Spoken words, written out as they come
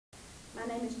My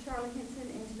name is Charlie Henson,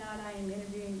 and tonight I am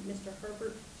interviewing Mr.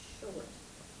 Herbert Short.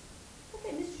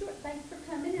 Okay, Mr. Short, thanks for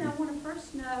coming, and I want to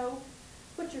first know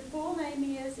what your full name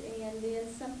is and then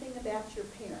something about your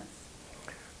parents.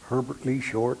 Herbert Lee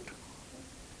Short.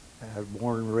 I was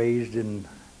born and raised in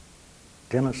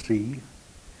Tennessee,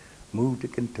 moved to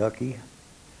Kentucky,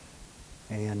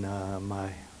 and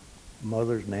my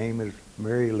mother's name is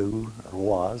Mary Lou, or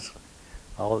was.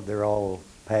 They're all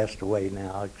passed away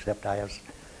now, except I have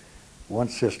one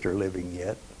sister living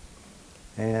yet.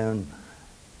 And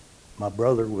my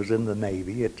brother was in the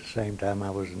Navy at the same time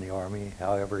I was in the Army.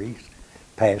 However, he's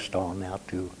passed on now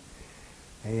too.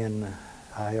 And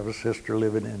I have a sister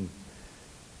living in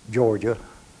Georgia,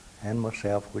 and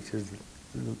myself, which is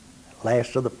the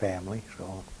last of the family.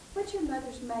 So. What's your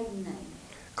mother's maiden name?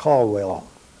 Caldwell. All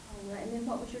right, and then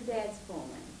what was your dad's full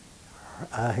name?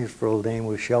 His full name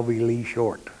was Shelby Lee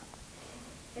Short.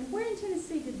 And where in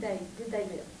Tennessee did they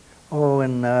live? Oh,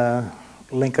 in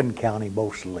Lincoln County,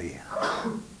 mostly.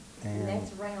 And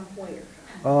that's around where?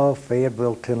 Oh,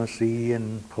 Fayetteville, Tennessee,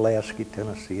 and Pulaski,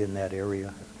 Tennessee, in that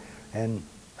area. And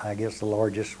I guess the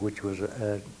largest, which was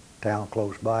a town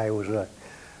close by, was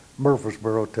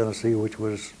Murfreesboro, Tennessee, which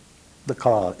was the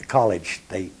college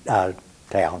state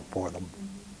town for them.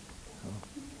 Mm-hmm.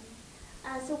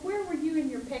 So where were you in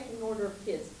your pecking order of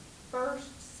kids? First,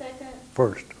 second?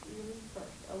 First. You were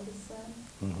first, oldest son?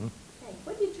 Mm-hmm. Okay.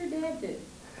 What did your dad do?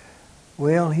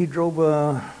 Well, he drove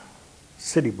a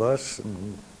city bus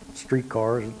and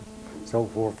streetcars and so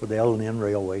forth for the L&N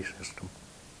railway system.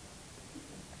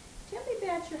 Tell me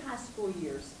about your high school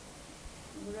years.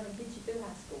 We're going to get you through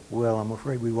high school. Well, I'm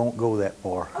afraid we won't go that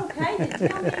far. Okay, then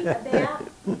tell me about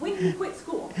when you quit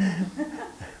school.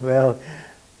 Well,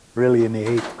 really in the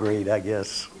 8th grade, I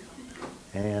guess.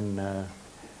 And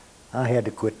I had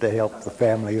to quit to help the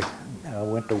family. I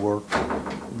went to work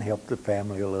and helped the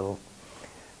family a little.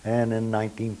 And in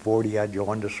 1940, I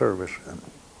joined the service.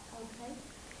 Okay.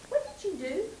 What did you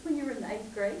do when you were in the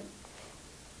 8th grade?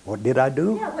 What did I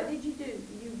do? Yeah, what did you do?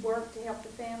 You worked to help the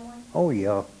family? Oh, yeah.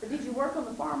 Or did you work on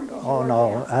the farm or did you Oh, work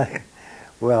no. out?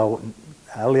 Well,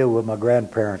 I lived with my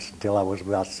grandparents until I was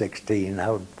about 16.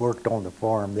 I worked on the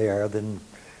farm there. Then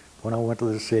when I went to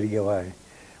the city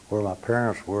where my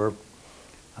parents were,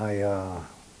 I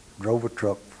drove a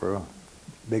truck for a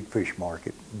big fish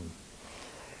market. And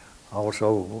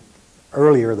also,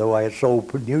 earlier though, I had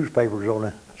sold newspapers on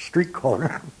a street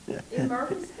corner. In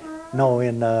Murfreesboro? No,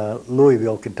 in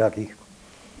Louisville, Kentucky.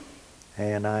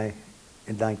 And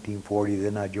in 1940,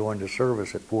 then I joined the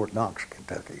service at Fort Knox,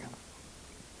 Kentucky.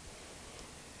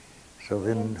 So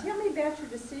then. And tell me about your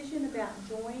decision about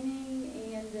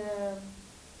joining and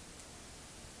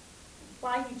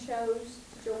why you chose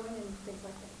to join and things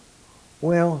like that.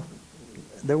 Well,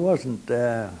 there wasn't,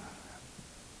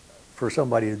 for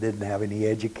somebody who didn't have any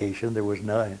education, there was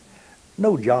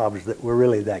no jobs that were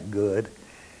really that good.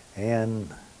 And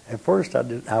at first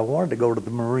I wanted to go to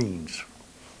the Marines,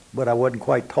 but I wasn't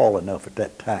quite tall enough at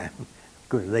that time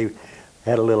because they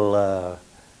had a little,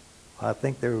 I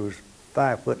think there was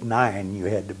 5'9" you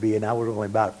had to be, and I was only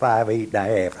about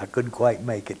 5'8½". I couldn't quite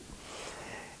make it.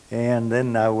 And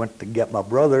then I went to get my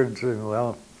brother and said,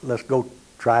 well, let's go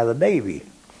try the Navy.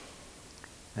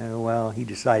 And well, he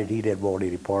decided he didn't want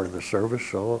any part of the service,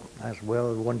 so I said,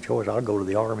 well, one choice, I'll go to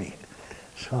the Army.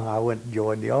 So I went and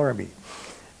joined the Army.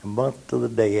 A month to the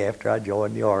day after I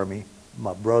joined the Army,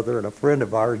 my brother and a friend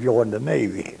of ours joined the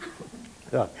Navy.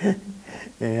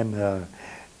 And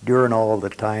during all the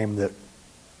time that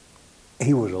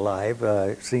he was alive,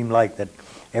 it seemed like that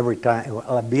every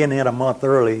time, being in a month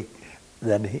earlier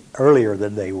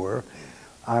than they were,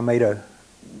 I made a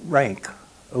rank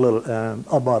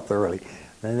a month early.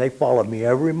 And they followed me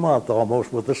every month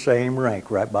almost with the same rank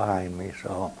right behind me.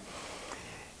 So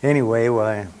anyway,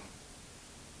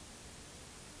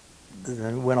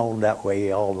 it went on that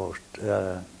way almost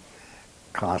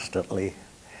constantly.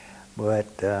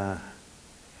 But tell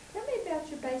me about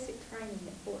your basic training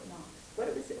at Fort Knox.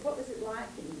 What was it like,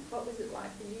 and what was it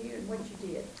like for you, and what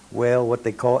you did? Well,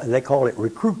 they call it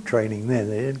recruit training then.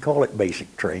 They didn't call it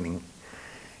basic training.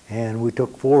 And we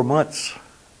took 4 months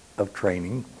of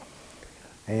training,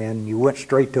 and you went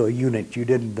straight to a unit. You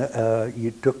didn't.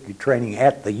 You took your training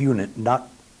at the unit, not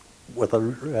with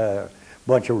a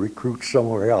bunch of recruits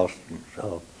somewhere else.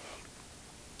 So,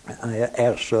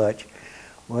 as such,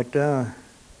 but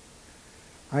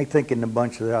I think in the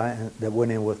bunch that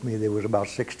went in with me, there was about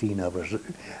 16 of us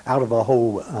out of a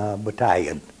whole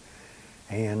battalion,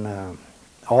 and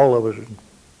all of us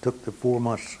took the 4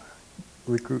 months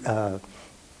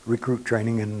recruit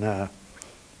training, and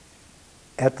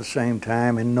at the same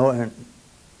time, and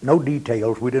no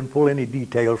details. We didn't pull any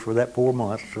details for that 4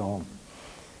 months, so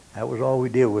that was all we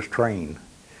did was train.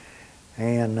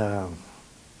 And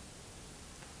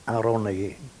out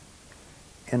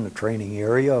in the training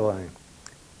area,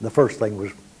 the first thing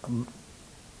was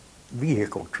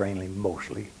vehicle training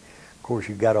mostly. Of course,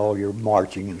 you got all your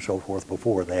marching and so forth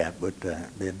before that, but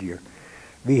then your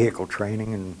vehicle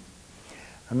training. And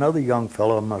another young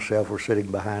fellow and myself were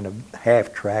sitting behind a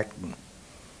half track, and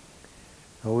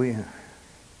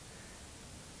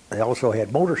they also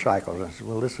had motorcycles. I said,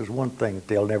 well, this is one thing that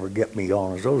they'll never get me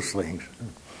on, is those things.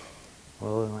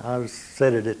 Well, I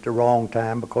said it at the wrong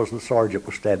time because the sergeant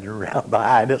was standing around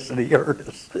behind us and he heard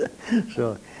us.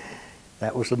 So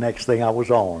that was the next thing I was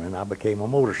on, and I became a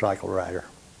motorcycle rider.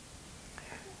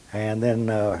 And then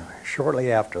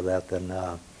shortly after that,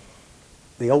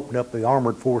 they opened up the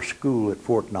Armored Force School at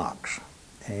Fort Knox.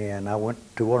 And I went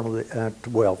to one of the,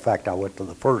 well, in fact, I went to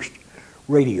the first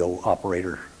radio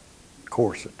operator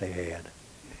course that they had.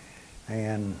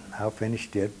 And I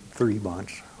finished it 3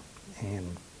 months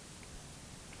and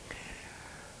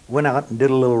went out and did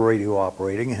a little radio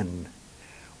operating, and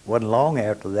wasn't long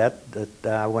after that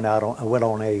I went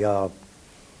on a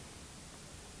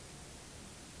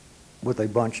with a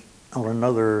bunch on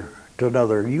another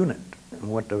unit, and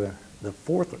went to the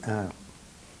fourth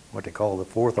what they call the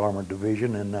 4th Armored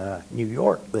Division in New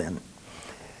York then.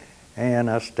 And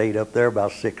I stayed up there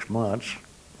about 6 months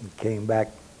and came back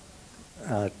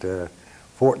to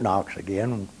Fort Knox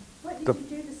again. What did you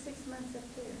do the 6 months up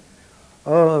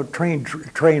there?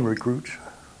 Train recruits.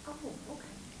 Oh, okay.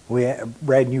 We had a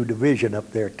brand new division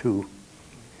up there too.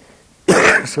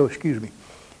 So, excuse me.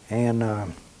 And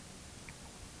of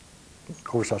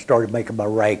course I started making my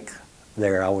rank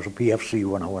there. I was a PFC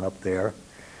when I went up there.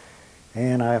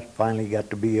 And I finally got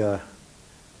to be a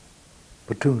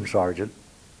platoon sergeant.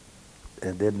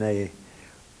 And then they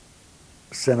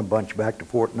sent a bunch back to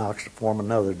Fort Knox to form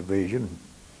another division.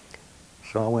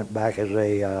 So I went back as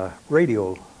a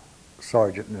radio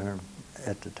sergeant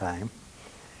at the time,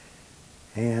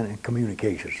 and a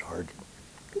communications sergeant.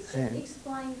 Could you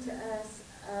explain to us,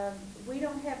 we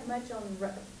don't have much on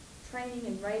training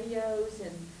in radios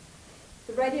and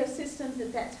the radio systems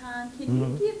at that time. Can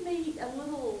you give me a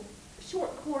little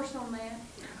short course on that?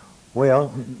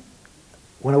 Well,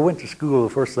 when I went to school,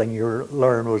 the first thing you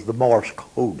learned was the Morse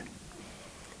code.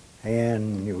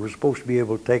 And you were supposed to be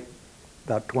able to take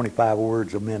about 25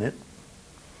 words a minute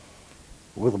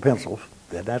with a pencil.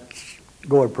 And that's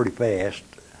going pretty fast.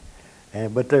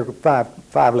 But there were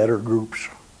five-letter groups,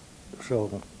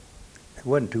 so it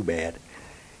wasn't too bad.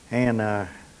 And of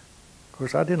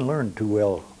course, I didn't learn too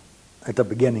well at the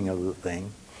beginning of the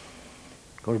thing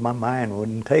because my mind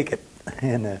wouldn't take it.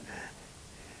 And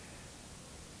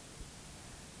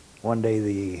one day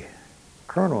the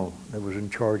colonel that was in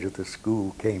charge of the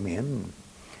school came in. And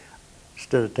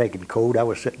instead of taking code, I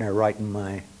was sitting there writing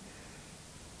my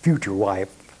future wife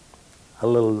a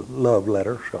little love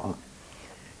letter. So,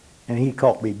 and he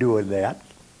caught me doing that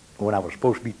when I was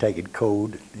supposed to be taking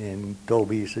code, and told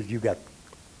me, he says, you got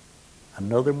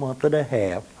another month and a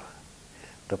half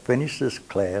to finish this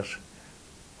class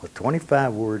with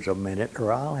 25 words a minute,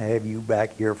 or I'll have you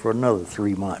back here for another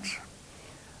 3 months.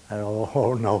 I said,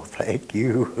 oh no, thank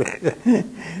you.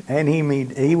 And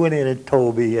he went in and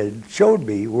told me and showed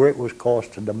me where it was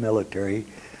costing the military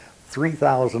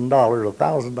 $3,000,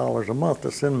 $1,000 a month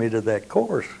to send me to that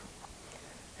course.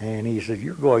 And he said,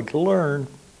 you're going to learn.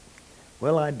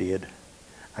 Well, I did.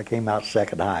 I came out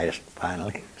second highest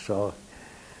finally. So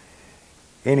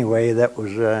anyway, that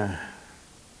was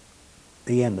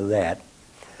the end of that.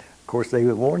 Of course, they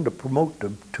wanted to promote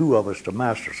the 2 of us to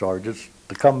master sergeants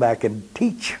to come back and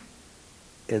teach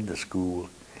in the school,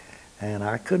 and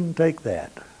I couldn't take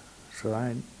that. So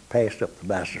I passed up the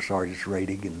master sergeant's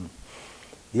rating, and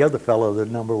the other fellow, the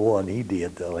number 1, he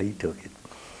did, though. He took it.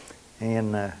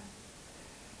 And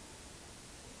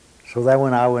so that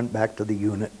when I went back to the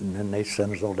unit, and then they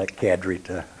sent us all that cadre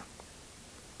to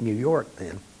New York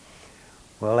then.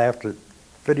 Well, after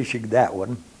finishing that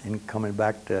one and coming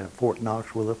back to Fort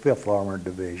Knox with the 5th Armored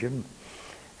Division,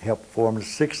 helped form the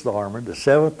 6th Armored, the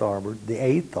 7th Armored, the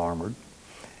 8th Armored,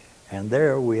 and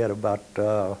there we had about,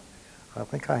 I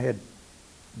think I had,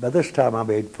 by this time I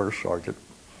made first sergeant,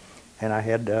 and I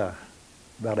had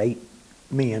about 8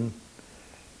 men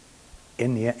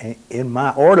in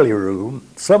my orderly room.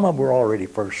 Some of them were already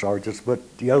first sergeants,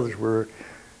 but the others were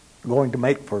going to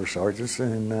make first sergeants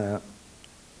and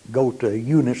go to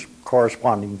units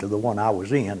corresponding to the one I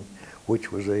was in,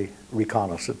 which was a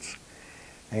reconnaissance.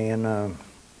 And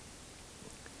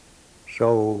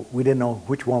so we didn't know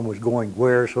which one was going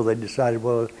where, so they decided,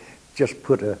 well, just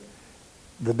put a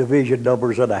the division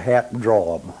numbers in a hat and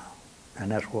draw them,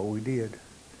 and that's what we did.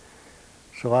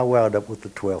 So I wound up with the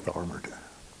 12th Armored.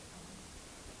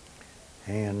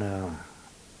 And of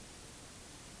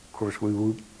course we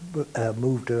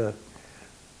moved to,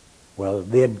 well,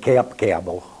 then Camp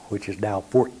Campbell, which is now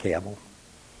Fort Campbell.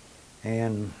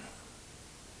 And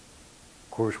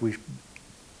of course we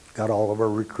got all of our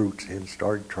recruits in,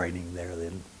 started training there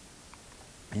then.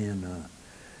 And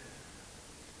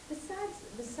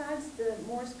Besides the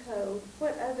Morse code,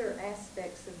 what other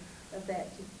aspects of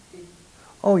that did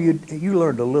oh, you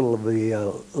learned a little of the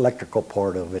electrical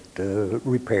part of it,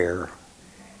 repair,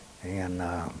 and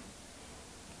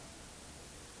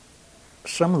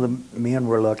some of the men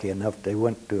were lucky enough. They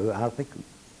went to, I think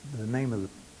the name of the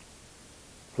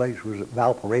place was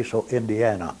Valparaiso,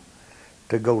 Indiana,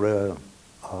 to go to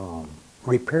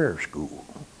repair school,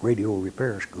 radio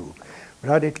repair school.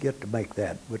 But I didn't get to make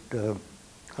that. But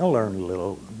I learned a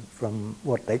little from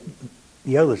what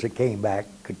the others that came back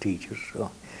could teach us.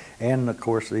 So. And of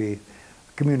course the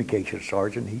communications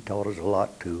sergeant, he taught us a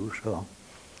lot too. So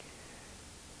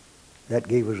that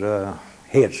gave us a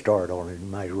head start on it, you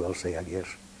might as well say, I guess.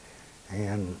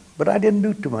 But I didn't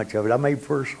do too much of it. I made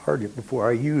first sergeant before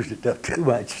I used it too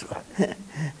much. So.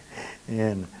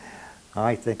 And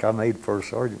I think I made first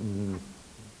sergeant in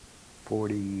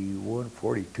 41,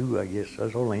 42, I guess. I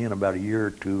was only in about a year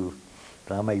or two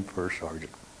that I made first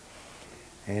sergeant.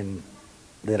 And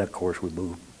then, of course, we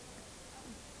moved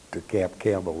to Camp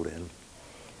Campbell then.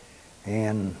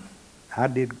 And I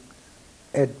did,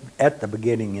 at the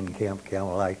beginning in Camp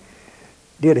Campbell, I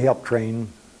did help train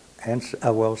and,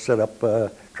 set up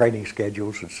training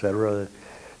schedules, etc.,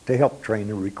 to help train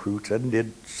the recruits, and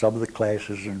did some of the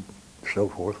classes and so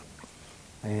forth.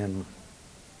 And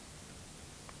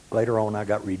later on, I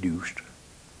got reduced.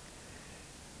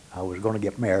 I was going to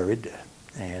get married,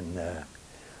 and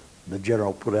the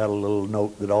general put out a little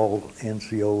note that all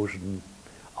NCOs and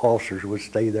officers would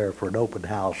stay there for an open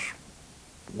house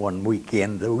one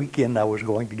weekend. The weekend I was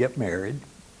going to get married,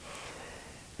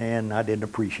 and I didn't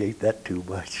appreciate that too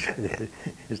much.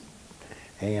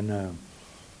 And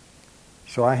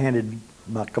so I handed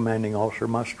my commanding officer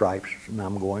my stripes, and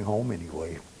I'm going home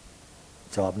anyway.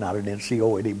 So I'm not an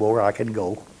NCO anymore. I can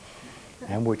go,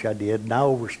 and which I did. And I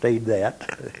overstayed that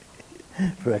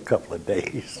for a couple of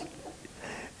days.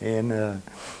 And of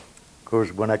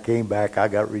course, when I came back, I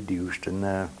got reduced, and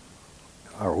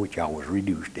or which I was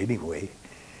reduced anyway.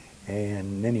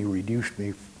 And then he reduced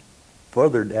me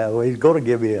further down. Well, he's going to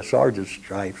give me a sergeant's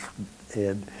stripes,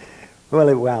 and well,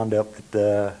 it wound up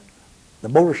that the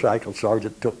motorcycle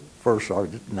sergeant took first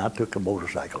sergeant, and I took a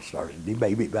motorcycle sergeant. He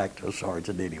made me back to a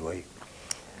sergeant anyway.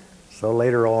 So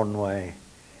later on,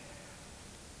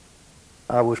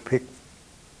 I was picked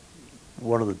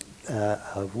one of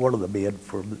the men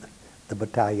for the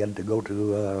battalion to go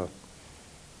to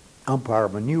umpire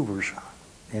maneuvers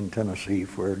in Tennessee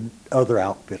for other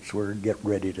outfits were getting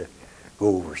ready to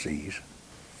go overseas.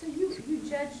 So you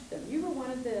judged them. You were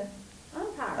one of the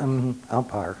umpires.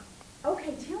 Umpire.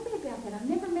 Okay, tell me about that. I've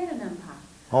never met an umpire.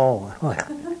 Oh,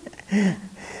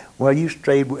 well,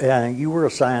 you were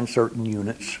assigned certain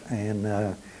units, and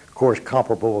of course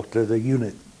comparable to the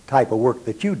unit type of work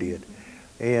that you did.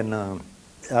 And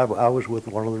I was with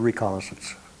one of the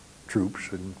reconnaissance troops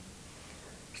and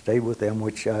stayed with them,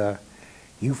 which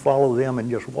you follow them and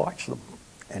just watch them,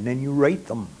 and then you rate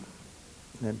them,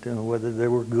 and whether they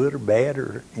were good or bad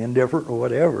or indifferent or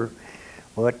whatever.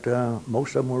 But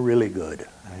most of them were really good,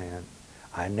 and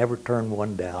I never turned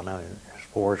one down, as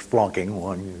far as flunking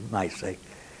one, you might say.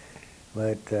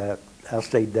 But I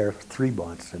stayed there for 3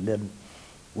 months, and then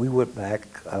we went back.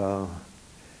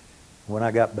 When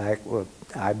I got back, well,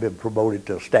 I'd been promoted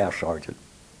to a staff sergeant,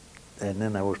 and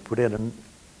then I was put in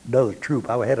another troop.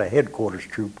 I had a headquarters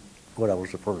troop when I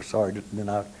was the first sergeant, and then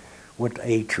I went to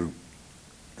A troop.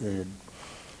 And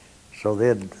so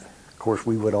then, of course,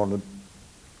 we went on the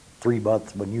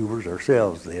 3-month maneuvers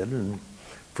ourselves then, and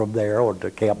from there on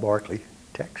to Camp Barkley,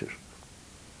 Texas.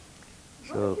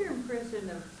 What was your impression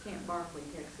of Camp Barkley,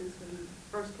 Texas, when you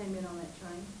first came in on that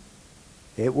train?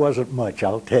 It wasn't much,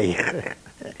 I'll tell you.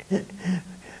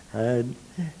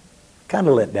 Kind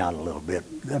of let down a little bit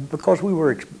because we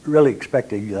were really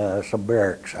expecting some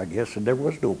barracks, I guess, and there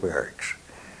was no barracks.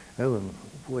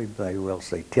 We may well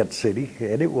say tent city,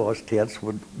 and it was tents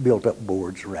with built-up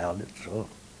boards around it, so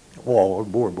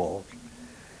board walls,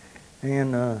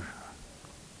 and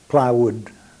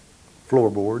plywood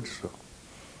floorboards,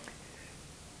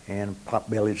 and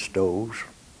pot-bellied stoves,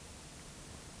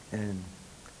 and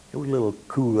it was a little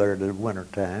cooler in the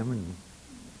wintertime, and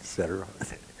et cetera.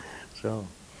 So,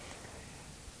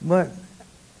 but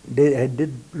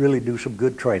did really do some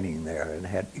good training there, and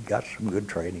got some good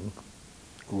training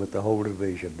with the whole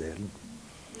division then.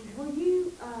 Were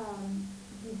you,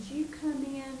 did you come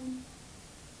in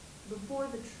before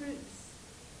the troops?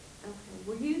 Okay,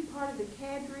 were you part of the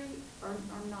cadre or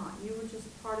not? You were just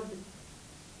part of the...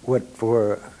 What,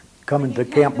 for coming When you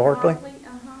to came Camp Barkley?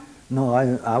 Uh-huh. No,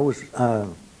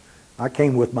 I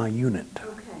came with my unit.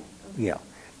 Okay, okay. Yeah.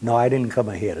 No, I didn't come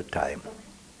ahead of time.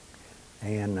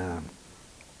 Okay. And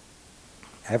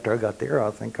after I got there, I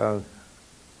think I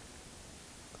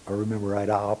remember right,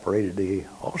 I operated the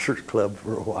officers club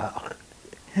for a while.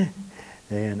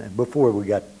 And before we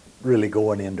got really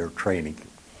going into training.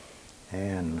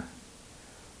 And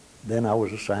then I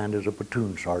was assigned as a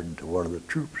platoon sergeant to one of the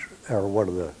troops, or one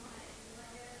of the,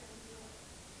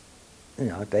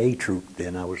 at the A troop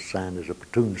then I was assigned as a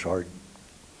platoon sergeant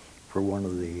for one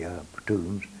of the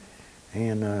platoons.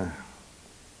 And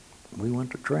we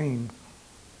went to train.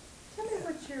 Tell me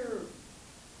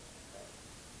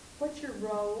what your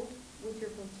role with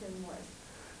your platoon was.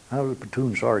 I was a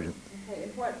platoon sergeant. Okay,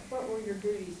 and what were your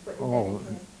duties? What did Oh, that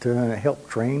entail? to help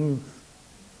train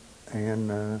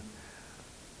and, I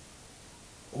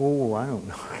don't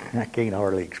know. I can't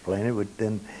hardly explain it, but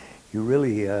then you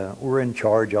really were in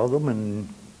charge of them, and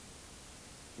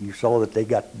you saw that they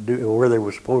got to do where they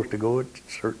were supposed to go at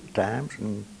certain times,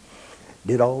 and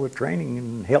did all the training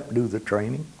and helped do the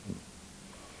training.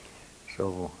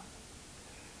 So,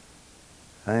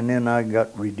 and then I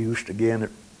got reduced again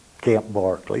at Camp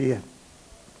Barkley.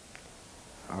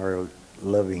 Our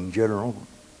loving general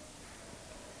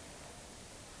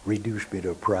reduced me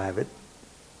to a private.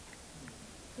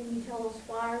 Can you tell us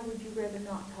why, or would you rather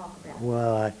not talk about it?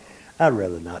 Well, I'd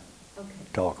rather not Okay.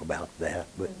 talk about that,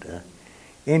 but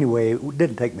anyway, it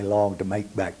didn't take me long to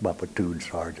make back my platoon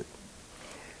sergeant.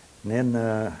 And then,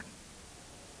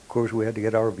 of course, we had to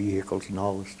get our vehicles and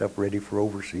all the stuff ready for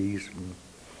overseas. And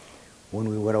when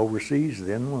we went overseas,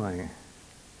 then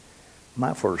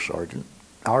my first sergeant,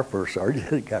 our first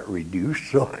sergeant, got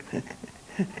reduced, so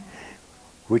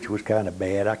which was kind of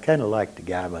bad. I kind of liked the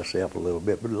guy myself a little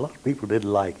bit, but a lot of people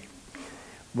didn't like him.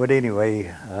 But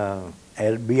anyway,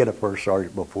 as being a first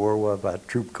sergeant before, well, my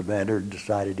troop commander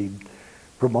decided he'd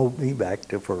promote me back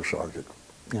to first sergeant,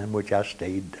 in which I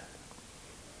stayed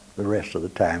the rest of the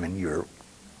time in Europe,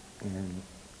 and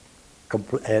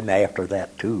after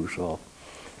that too. So,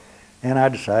 and I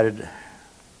decided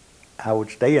I would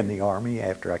stay in the Army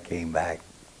after I came back,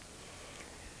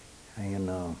 and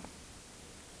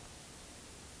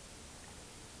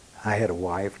I had a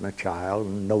wife and a child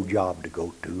and no job to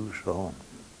go to, so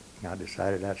I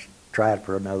decided I'd try it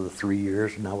for another 3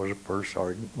 years, and I was a first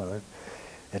sergeant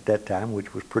at that time,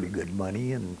 which was pretty good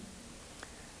money. And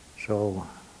so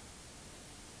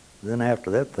then after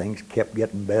that, things kept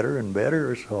getting better and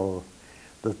better, so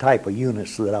the type of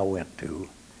units that I went to.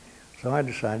 So I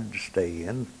decided to stay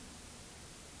in,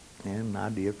 and I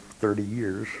did for 30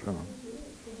 years. Did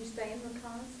you stay in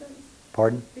reconnaissance?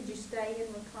 Pardon? Did you stay in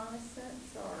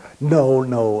reconnaissance, or?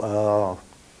 No.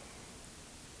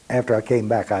 After I came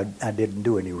back, I didn't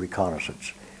do any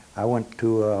reconnaissance. I went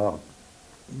to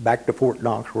back to Fort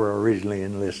Knox, where I originally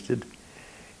enlisted,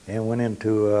 and went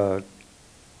into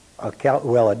I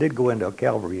did go into a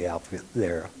cavalry outfit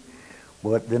there,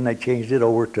 but then they changed it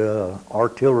over to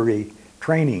artillery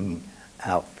training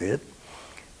outfit.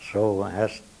 So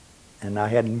and I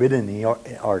hadn't been in the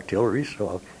artillery,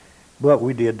 but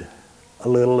we did a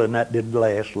little, and that didn't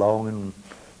last long. And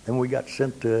then we got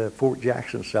sent to Fort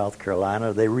Jackson, South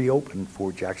Carolina. They reopened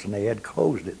Fort Jackson. They had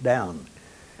closed it down,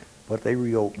 but they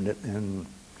reopened it, and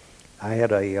I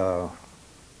had a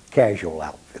casual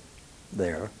outfit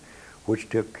there, which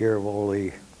took care of all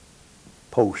the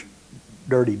post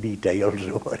dirty details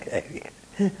or what have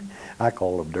you. I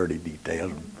call them dirty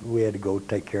details. We had to go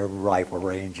take care of rifle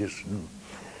ranges and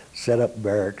set up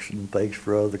barracks and things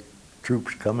for other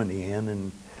troops coming in,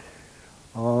 and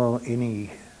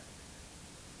any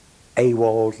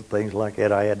AWOLs and things like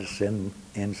that. I had to send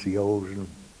NCOs and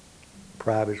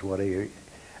privates, whatever,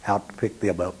 out to pick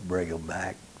them up and bring them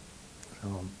back.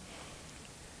 So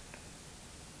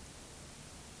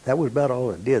that was about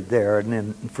all I did there. And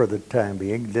then for the time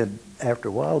being, then after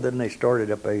a while, then they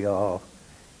started up a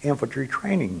infantry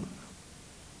training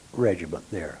regiment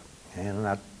there, and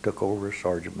I took over as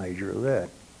sergeant major of that.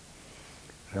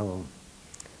 So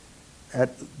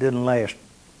that didn't last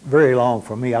very long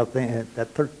for me. I think that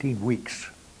 13 weeks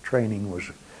training was,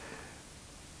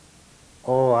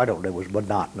 I don't know, it was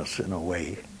monotonous in a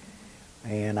way.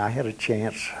 And I had a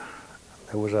chance.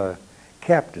 There was a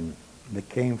captain that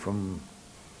came from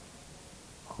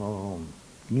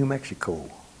New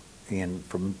Mexico, and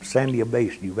from Sandia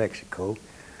Base, New Mexico,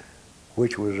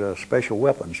 which was a special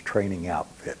weapons training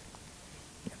outfit,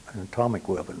 atomic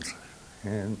weapons.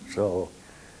 And so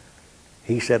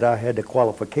he said I had the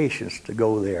qualifications to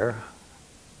go there,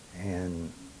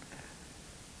 and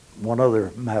one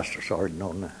other master sergeant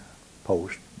on the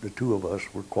post. The two of us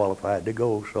were qualified to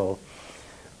go, so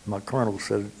my colonel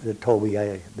told me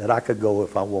that I could go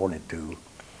if I wanted to.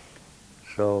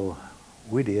 So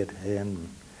we did, and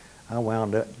I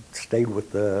wound up, stayed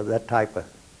with that type of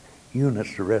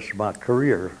units the rest of my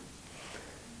career.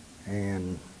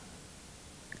 And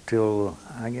till,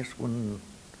 I guess,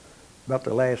 about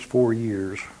the last 4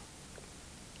 years.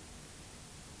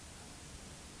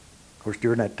 Of course,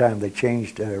 during that time they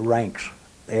changed ranks.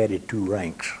 They added 2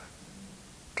 ranks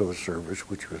to the service,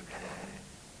 which was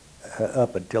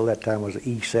up until that time was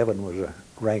E7 was a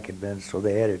rank advance, so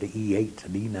they added E8s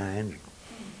and E9s.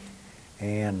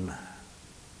 And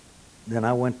then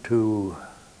I went to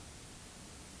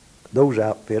those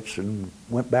outfits and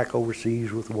went back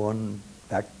overseas with one,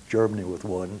 back to Germany with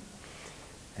one,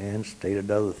 and stayed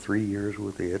another 3 years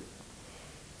with it,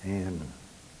 and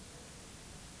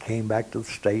came back to the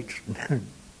States and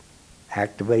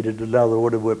activated another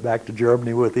one and went back to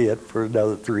Germany with it for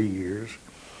another 3 years.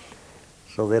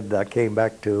 So then I came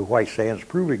back to White Sands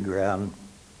Proving Ground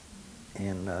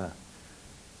in, I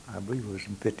believe it was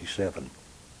in '57.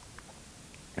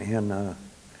 And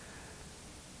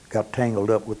got tangled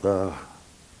up with the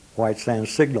White Sands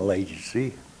Signal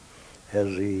Agency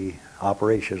as the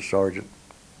operations sergeant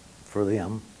for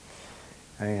them.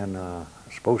 And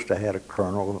supposed to have had a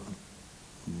colonel,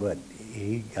 but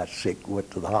he got sick,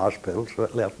 went to the hospital, so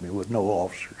it left me with no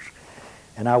officers.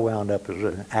 And I wound up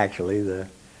as actually the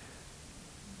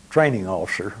training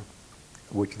officer,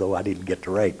 which though I didn't get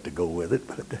the rank to go with it,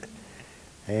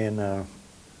 and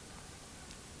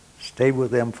stayed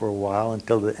with them for a while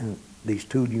until these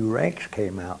 2 new ranks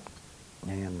came out,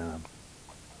 and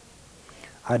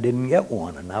I didn't get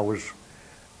one, and I was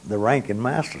the ranking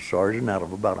master sergeant out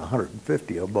of about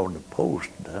 150 of them on the post.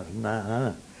 I said,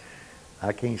 nah,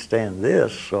 I can't stand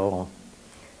this, so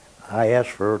I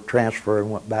asked for a transfer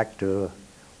and went back to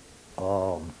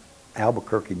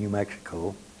Albuquerque, New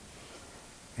Mexico.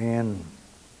 And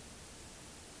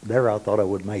there I thought I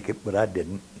would make it, but I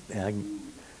didn't. I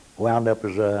wound up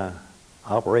as a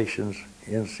operations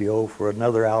NCO for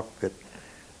another outfit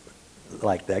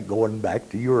like that, going back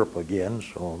to Europe again.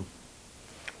 So,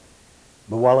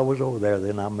 but while I was over there,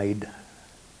 then I made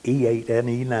E8 and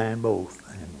E9 both,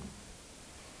 and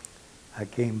I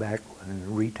came back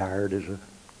and retired as a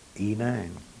E9.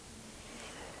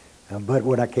 But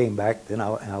when I came back, then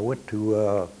I went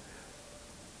to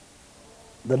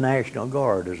the National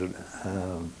Guard as an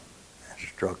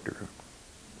instructor,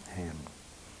 and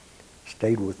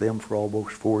stayed with them for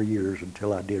almost 4 years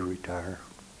until I did retire.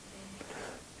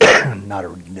 Not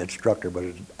an instructor, but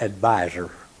an advisor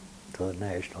to the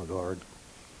National Guard.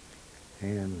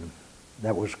 And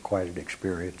that was quite an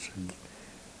experience. And,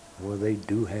 well, they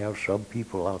do have some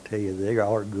people, I'll tell you, they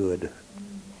are good.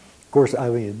 Of course, I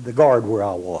mean, the Guard where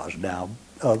I was now,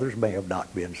 others may have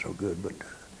not been so good, but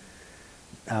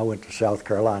I went to South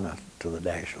Carolina to the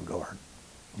National Guard,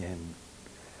 and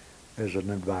as an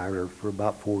advisor for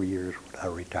about 4 years when I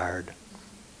retired.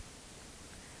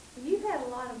 You've had a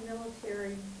lot of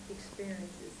military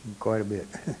experiences. Quite a bit.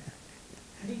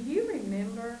 Do you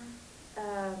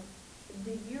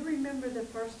remember the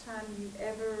first time you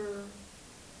ever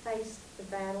faced the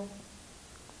battle?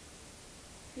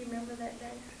 Do you remember that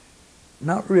day?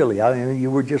 Not really. I mean, you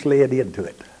were just led into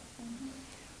it.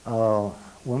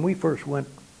 Mm-hmm. When we first went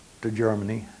to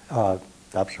Germany, to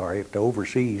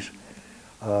overseas,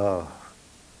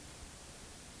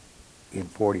 in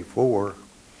 '44,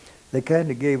 they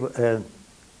kind of gave,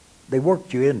 they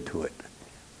worked you into it.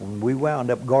 And we wound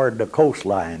up guarding the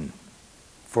coastline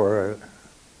for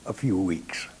a few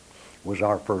weeks, was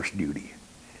our first duty.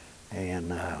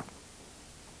 And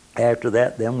after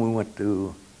that, then we went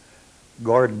to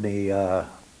guarding the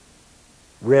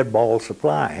Red Ball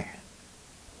supply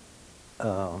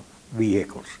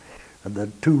vehicles. The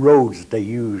 2 roads that they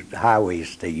used,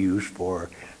 highways they used for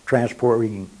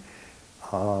transporting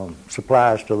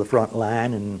supplies to the front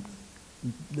line, and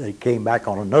they came back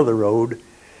on another road,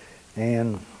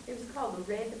 and it was called the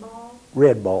Red Ball?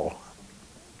 Red Ball.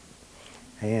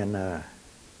 And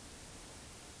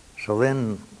so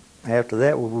then after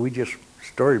that, we just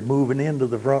started moving into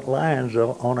the front lines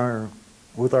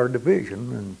with our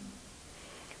division. And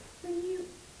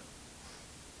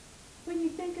when you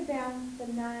think about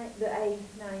the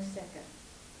A-92nd,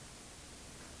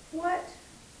 what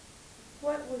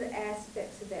were the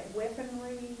aspects of that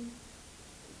weaponry?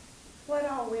 What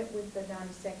all went with the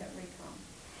 92nd Recon?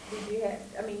 Did you have,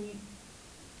 I mean,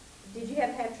 did you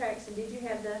have half tracks and did you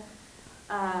have the,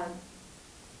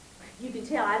 you can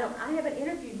tell, I haven't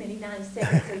interviewed many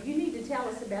 92nd, so you need to tell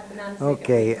us about the 92nd.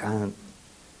 Okay,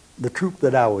 the troop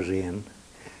that I was in,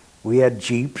 we had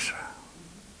Jeeps.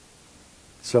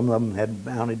 Some of them had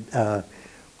mounted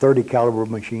 30 caliber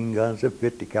machine guns and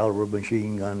 50 caliber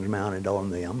machine guns mounted on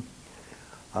them.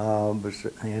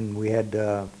 And we had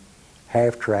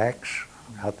half tracks.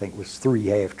 I think it was 3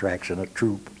 half tracks in a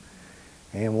troop.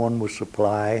 And one was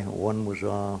supply, one was,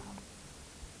 I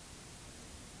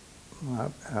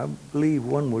believe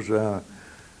one was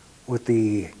with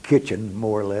the kitchen,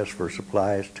 more or less, for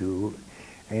supplies too.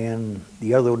 And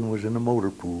the other one was in the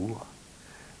motor pool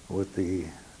with the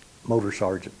motor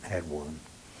sergeant had one.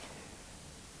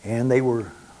 And they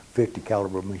were 50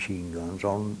 caliber machine guns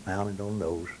mounted on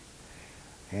those.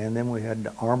 And then we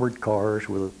had armored cars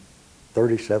with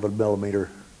 37 millimeter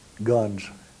guns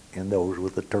in those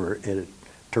with the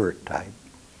turret type.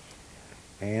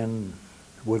 And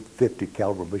with 50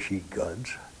 caliber machine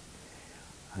guns.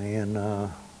 And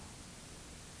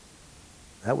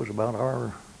that was about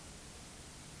our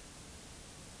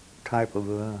type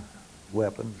of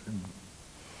weapons.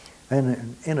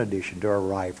 And in addition to our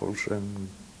rifles and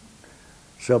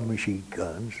submachine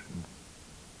guns and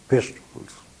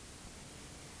pistols.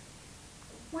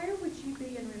 Where would you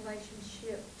be in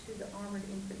relationship to the Armored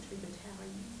Infantry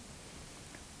Battalion?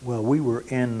 Well, we were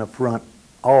in the front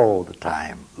all the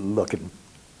time looking,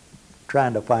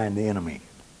 trying to find the enemy.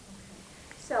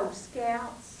 Okay. So,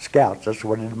 scouts? Scouts, that's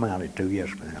what it amounted to, yes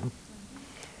ma'am.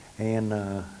 Mm-hmm.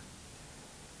 And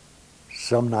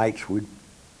some nights we'd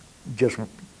just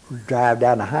drive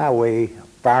down the highway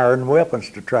firing weapons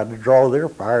to try to draw their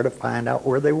fire to find out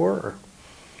where they were.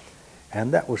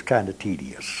 And that was kind of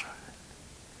tedious.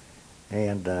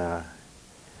 And of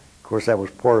course that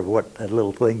was part of that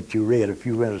little thing that you read a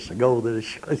few minutes ago that it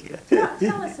showed you.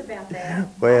 Tell us about that.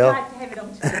 Well, I'd like to have it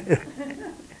on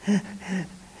tape.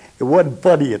 It wasn't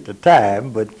funny at the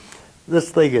time, but this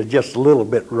thing is just a little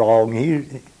bit wrong.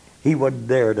 He wasn't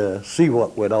there to see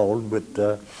what went on,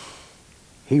 but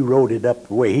he wrote it up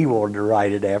the way he wanted to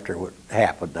write it after what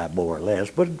happened, more or less.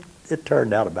 But it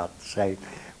turned out about the same.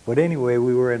 But anyway,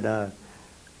 we were in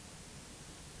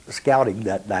scouting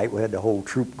that night. We had the whole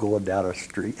troop going down a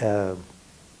street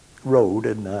road,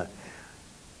 and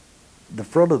the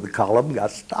front of the column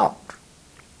got stopped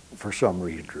for some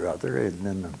reason or other, and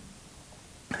then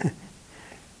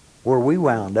where we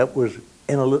wound up was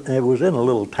in a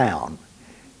little town,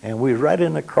 and we was right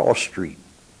in the cross street,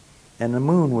 and the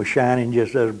moon was shining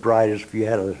just as bright as if you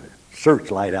had a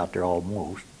searchlight out there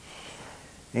almost.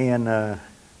 And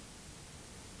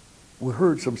we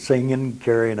heard some singing,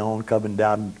 carrying on, coming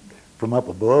down from up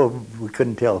above. We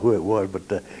couldn't tell who it was,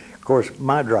 but of course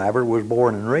my driver was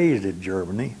born and raised in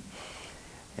Germany,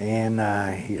 and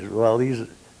he said, well,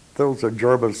 those are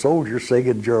German soldiers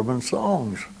singing German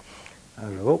songs. I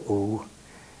said, uh-oh.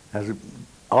 I said,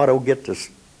 Otto, get this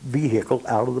vehicle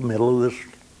out of the middle of this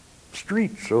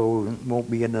street so it won't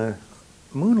be in the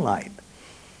moonlight.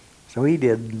 So he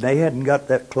did. They hadn't got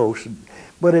that close,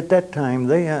 but at that time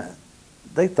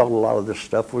they thought a lot of this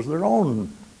stuff was their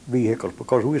own vehicles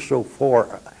because we were so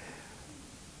far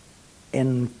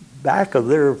in back of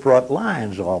their front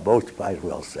lines almost, might as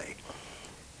well say.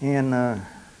 And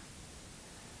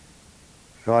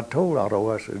so I told Otto,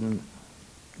 I said,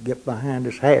 get behind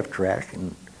this half-track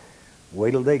and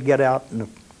wait till they get out in the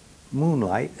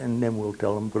moonlight, and then we'll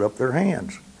tell them to put up their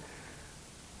hands.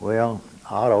 Well,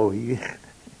 Otto, he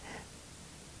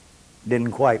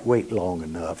didn't quite wait long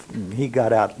enough. And he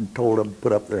got out and told them to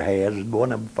put up their hands, and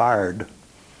one of them fired.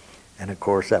 And of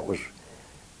course, that was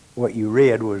what you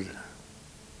read was,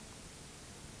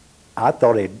 I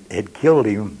thought it had killed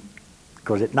him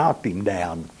because it knocked him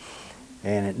down,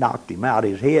 and it knocked him out.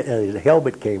 His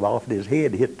helmet came off, and his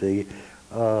head hit the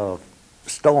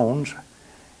stones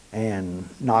and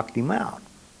knocked him out.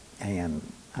 And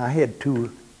I had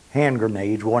 2 hand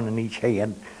grenades, one in each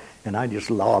hand, and I just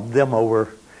lobbed them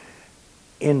over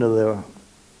into the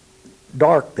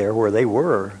dark there where they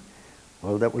were.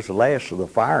 Well, that was the last of the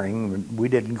firing. We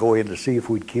didn't go in to see if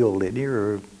we'd killed any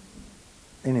or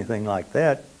anything like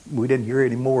that. We didn't hear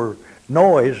any more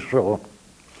noise, so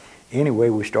anyway,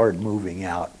 we started moving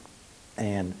out.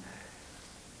 And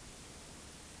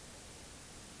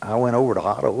I went over to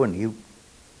Otto, and he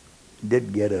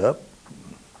did get up.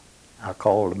 I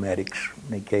called the medics, and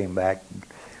they came back.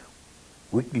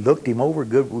 We looked him over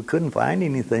good. We couldn't find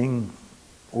anything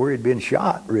where he'd been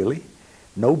shot, really.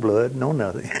 No blood, no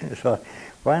nothing. So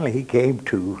finally he came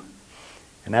to,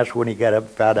 and that's when he got up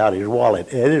and found out his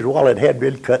wallet. And his wallet had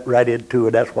been cut right into,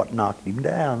 and that's what knocked him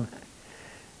down.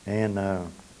 And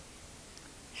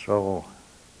So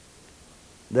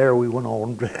there we went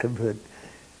on, but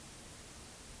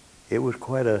it was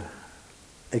quite a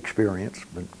experience.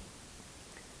 But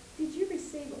Did you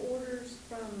receive orders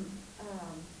from,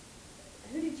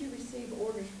 who did you receive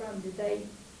orders from? Did they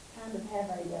kind of have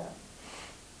a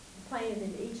plan,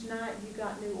 and each night you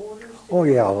got new orders? oh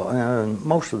yeah,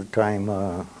 most of the time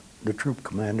the troop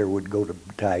commander would go to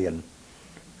battalion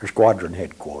or squadron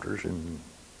headquarters and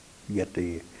get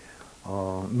the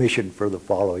mission for the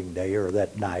following day or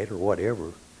that night or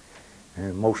whatever.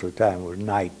 And most of the time it was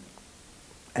night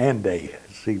and day,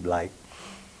 it seemed like.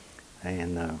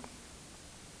 And How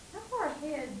far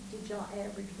ahead did y'all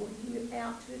average? Were you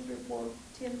out 2, 3, 4,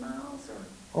 10 miles,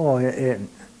 or?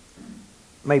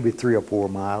 Maybe 3 or 4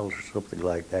 miles or something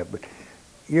like that. But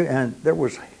and there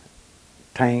was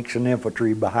tanks and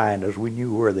infantry behind us. We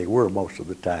knew where they were most of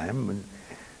the time,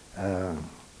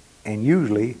 and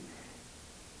usually,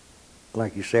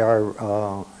 like you say,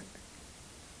 our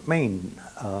main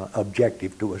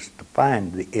objective was to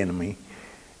find the enemy,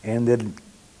 and then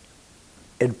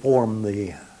inform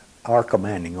our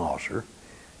commanding officer,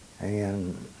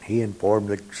 and he informed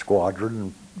the squadron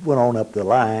and went on up the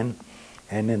line,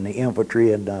 and then the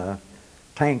infantry and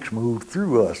tanks moved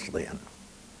through us then,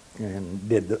 and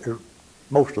did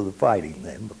most of the fighting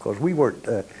then, because we weren't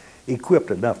equipped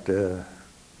enough to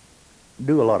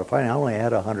do a lot of fighting. I only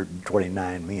had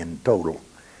 129 men total,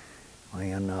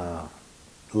 and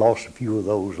lost a few of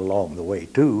those along the way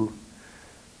too,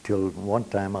 till one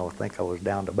time I think I was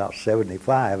down to about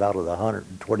 75 out of the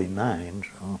 129.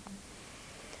 So.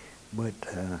 But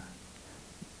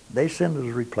they sent us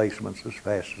replacements as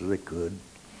fast as they could,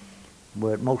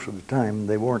 but most of the time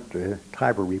they weren't the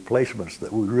type of replacements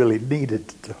that we really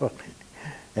needed.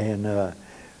 And a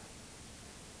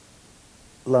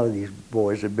lot of these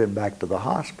boys had been back to the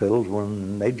hospitals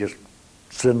when they just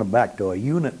send them back to a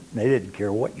unit. They didn't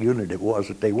care what unit it was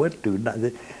that they went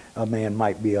to. A man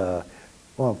might be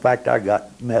well, in fact, I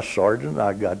got mess sergeant.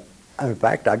 I got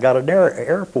an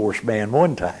Air Force man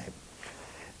one time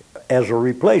as a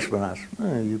replacement. I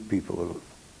said, you people,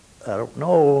 I don't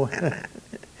know.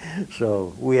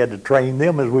 So we had to train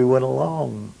them as we went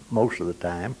along most of the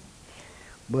time.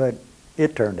 But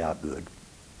it turned out good.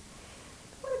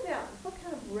 What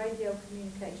kind of radio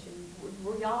communication?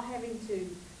 Were y'all having to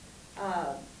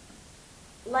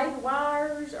lay the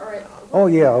wires, or? Oh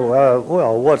yeah,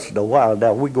 well, once in a while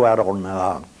now we go out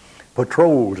on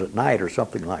patrols at night or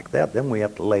something like that. Then we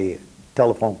have to lay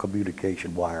telephone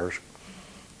communication wires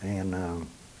and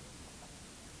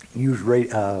use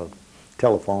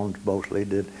telephones mostly.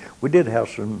 We did have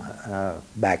some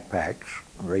backpacks,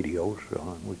 radios,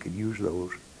 we could use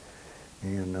those,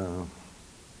 and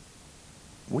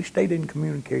we stayed in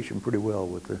communication pretty well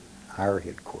with the higher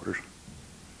headquarters.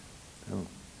 So,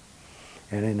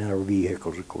 and in our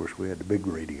vehicles, of course, we had the big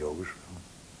radios,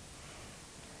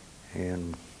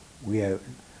 and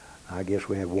I guess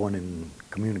we had one in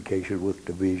communication with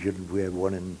division. We had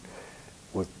one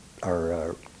with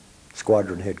our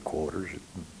squadron headquarters,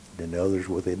 and the others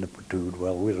within the platoon.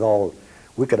 Well,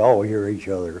 we could all hear each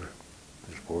other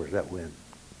as far as that went.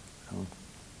 So.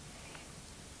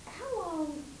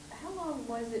 How long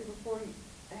was it before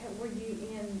were you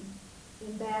in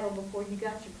battle before you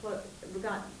got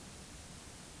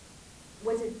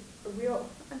was it a real?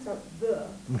 I'm sorry,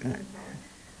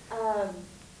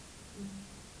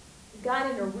 got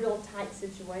in a real tight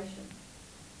situation,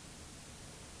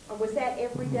 or was that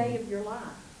every day of your life?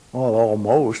 Well,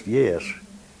 almost, yes.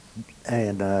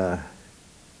 And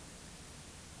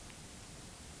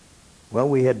well,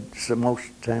 most of the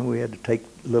time we had to take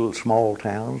little small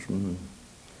towns, and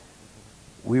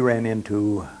we ran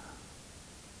into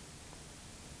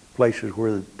places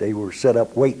where they were set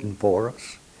up waiting for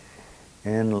us,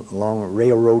 and along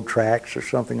railroad tracks or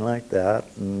something like that,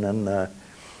 and then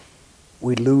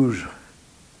we'd lose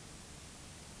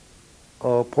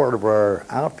part of our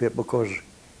outfit because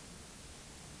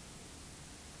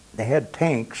they had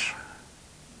tanks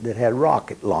that had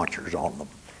rocket launchers on them,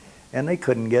 and they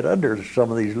couldn't get under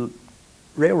some of these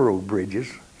railroad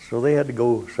bridges, so they had to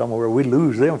go somewhere. We'd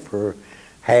lose them for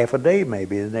half a day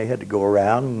maybe, and they had to go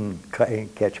around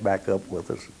and catch back up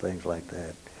with us and things like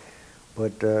that.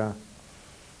 But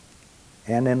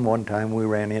and then one time we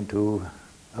ran into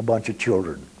a bunch of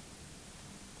children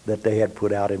that they had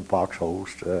put out in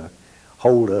foxholes to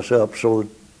hold us up so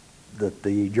that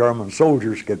the German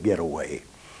soldiers could get away.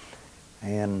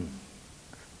 And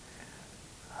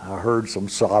I heard some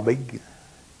sobbing.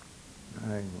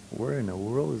 Where in the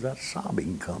world does that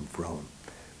sobbing come from?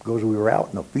 Because we were out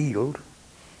in the field,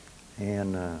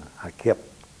 and I kept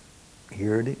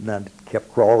hearing it, and I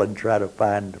kept crawling, trying to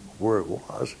find where it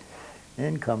was.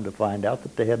 And come to find out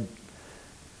that they had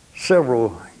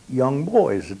several young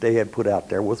boys that they had put out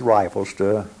there with rifles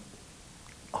to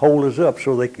hold us up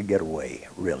so they could get away,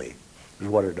 really, is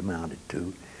what it amounted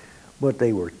to. But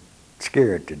they were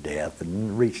scared to death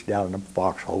and reached down in the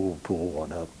foxhole and pulled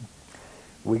one up.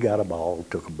 We got them all,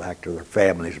 took them back to their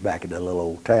families back in the little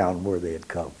old town where they had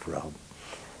come from.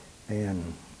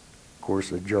 And, of course,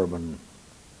 the German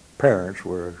parents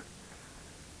were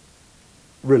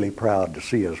really proud to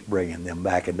see us bringing them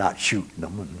back and not shooting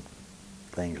them and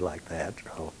things like that.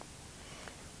 So,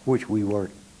 which we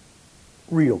weren't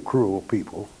real cruel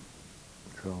people.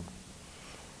 So,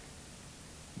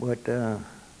 but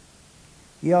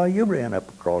yeah, you ran up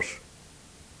across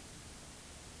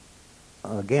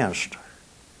against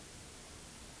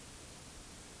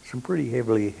some pretty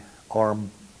heavily armed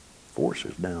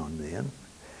forces down then.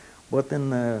 But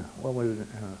then, what was it,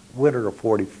 winter of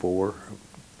 44,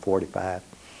 45,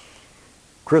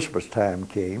 Christmas time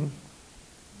came,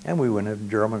 and we went into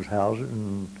Germans' houses,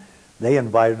 and they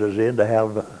invited us in to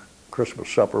have a Christmas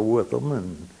supper with them,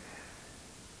 and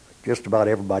just about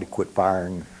everybody quit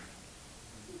firing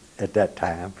at that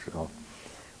time. So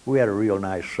we had a real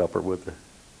nice supper with the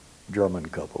German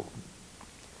couple.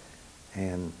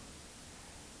 And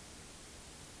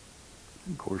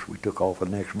of course, we took off the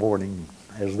next morning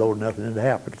as though nothing had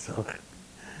happened. So,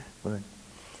 but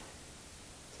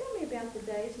Tell me about the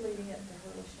days leading up to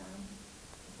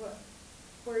Herlisheim.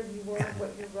 Where you were,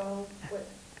 what your role, where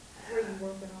you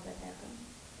were when all that happened.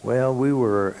 well, we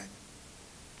were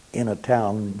in a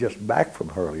town just back from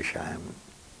Herlisheim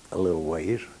a little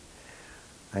ways,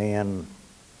 and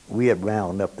we had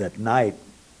wound up that night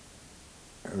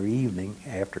or evening,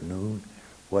 afternoon,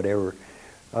 whatever,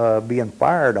 being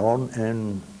fired on,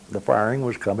 and the firing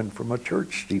was coming from a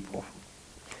church steeple.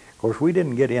 Of course, we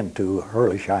didn't get into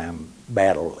Herlisheim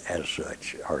battle as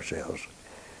such ourselves.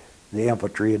 The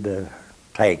infantry and the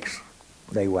tanks,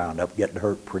 they wound up getting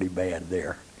hurt pretty bad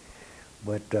there.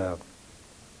 But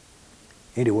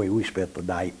anyway, we spent the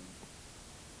night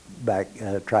back,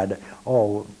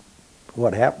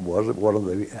 what happened was that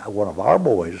one of our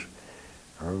boys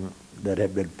that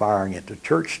had been firing at the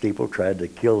church steeple tried to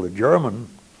kill the German,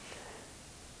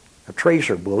 a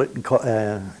tracer bullet,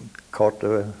 and caught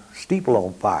the steeple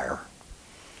on fire.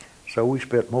 So we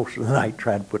spent most of the night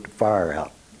trying to put the fire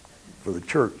out for the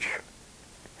church.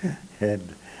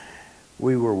 And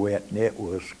we were wet and it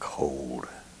was cold.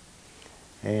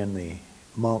 And the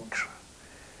monks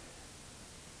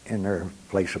in their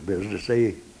place of business,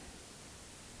 they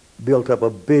built up a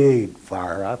big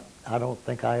fire. I don't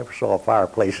think I ever saw a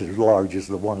fireplace as large as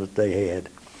the one that they had.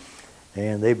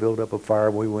 And they built up a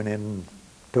fire. We went in and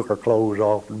took our clothes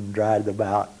off and dried them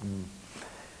out. And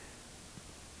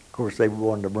of course, they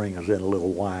wanted to bring us in a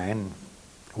little wine,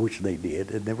 which they did.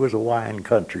 And it was a wine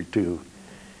country, too.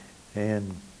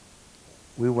 And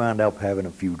we wound up having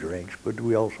a few drinks, but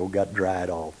we also got dried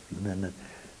off. And then the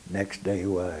next day,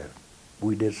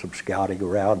 we did some scouting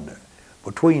around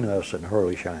between us and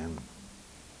Herlisheim.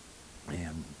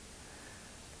 And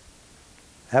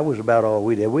that was about all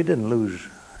we did. We didn't lose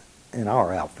in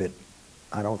our outfit.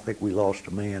 I don't think we lost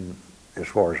a man as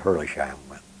far as Herlisheim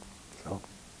went. So,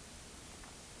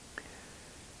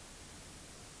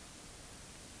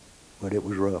 but it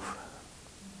was rough,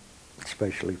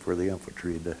 especially for the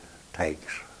infantry and the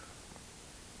tanks.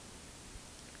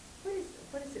 What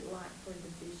is it like for a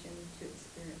division to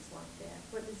experience like that?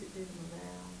 What does it do to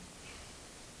morale?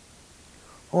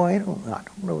 Oh, I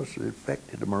don't know if it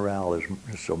affected the morale as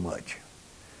so much.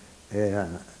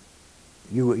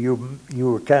 You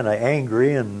were kind of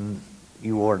angry, and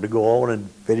you wanted to go on and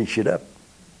finish it up,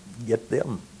 get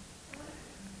them.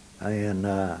 And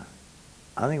I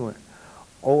think, of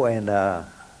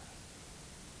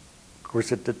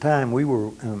course, at the time we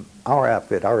were, our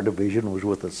outfit, our division was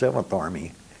with the 7th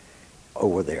Army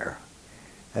over there.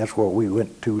 That's where we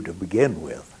went to begin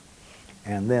with.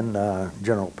 And then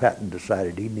General Patton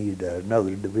decided he needed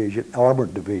another division,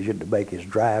 armored division, to make his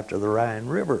drive to the Rhine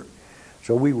River.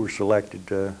 So we were selected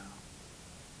to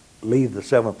leave the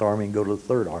 7th Army and go to the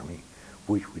 3rd Army,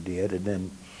 which we did. And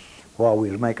then while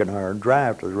we was making our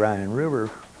drive to the Rhine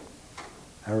River,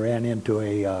 I ran into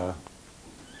a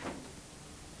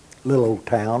little old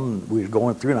town we was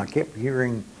going through, and I kept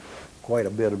hearing quite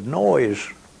a bit of noise,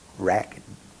 racket,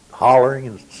 hollering,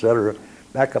 etc.,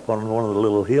 back up on one of the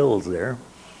little hills there.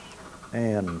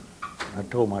 And I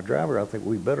told my driver, I think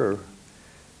we better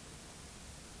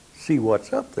see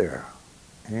what's up there.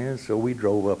 And so we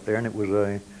drove up there, and it was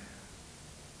a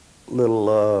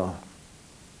little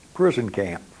prison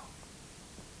camp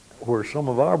where some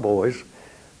of our boys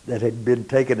that had been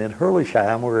taken in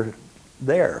Herlisheim were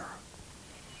there.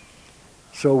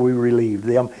 So we relieved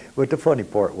them. But the funny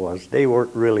part was they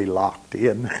weren't really locked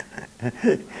in.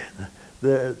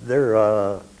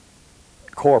 Their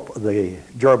the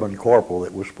German corporal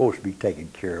that was supposed to be taking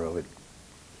care of it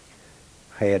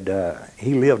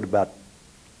he lived about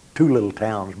two little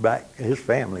towns back. His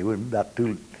family was about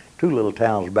two little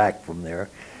towns back from there.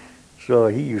 So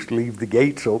he used to leave the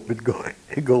gates open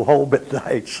and go home at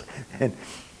nights. And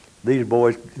these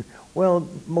boys, well,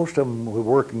 most of them were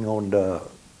working on the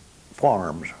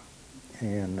farms,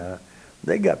 and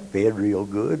they got fed real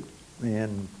good,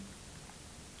 and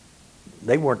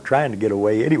they weren't trying to get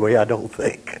away anyway, I don't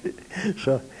think.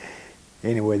 So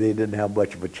anyway, they didn't have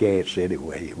much of a chance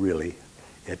anyway, really,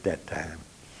 at that time.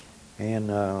 And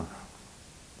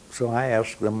so I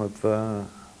asked them if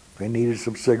they needed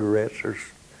some cigarettes or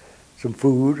some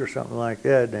food or something like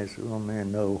that, and they said, "Oh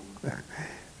man, no."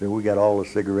 Then we got all the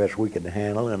cigarettes we can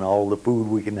handle and all the food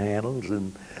we can handle,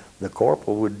 and the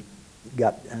corporal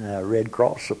got Red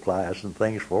Cross supplies and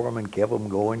things for them and kept them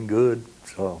going good.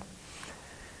 So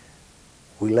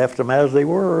we left them as they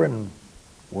were and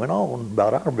went on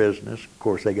about our business. Of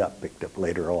course, they got picked up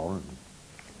later on,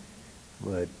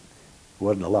 but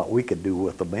wasn't a lot we could do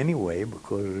with them anyway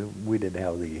because we didn't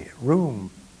have the room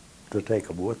to take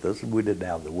them with us, and we didn't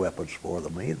have the weapons for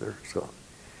them either. So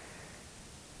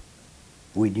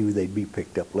we knew they'd be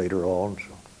picked up later on.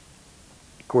 So,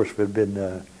 of course, if it had been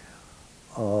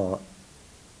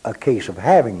a case of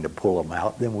having to pull them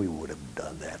out, then we would have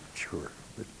done that, sure.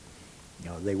 But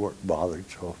they weren't bothered.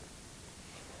 So,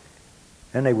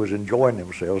 and they was enjoying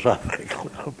themselves, I think, a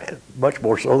little bit, much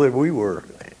more so than we were.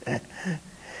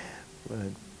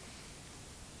 But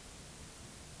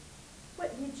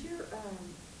what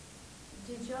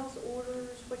did y'all's orders,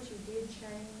 what you did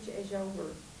change as y'all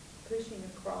were pushing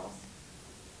across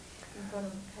in front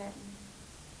of Patton?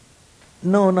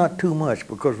 no, not too much,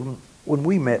 because when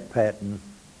we met Patton,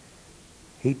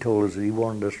 he told us that he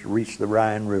wanted us to reach the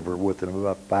Rhine River within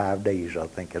about 5 days. I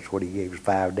think that's what he gave us,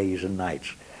 5 days and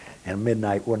nights. And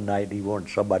midnight one night, he wanted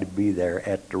somebody to be there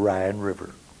at the Rhine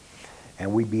River.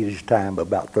 And we beat his time by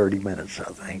about 30 minutes,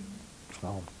 I think.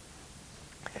 So,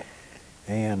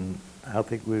 and I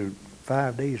think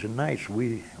 5 days and nights,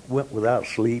 we went without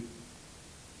sleep.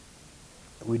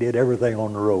 We did everything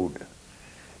on the road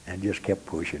and just kept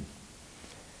pushing.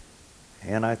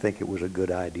 And I think it was a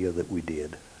good idea that we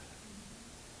did.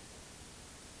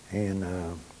 And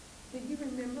Do you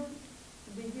remember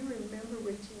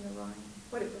reaching the Rhine?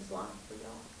 What it was like for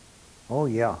y'all? oh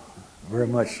yeah, very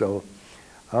much so.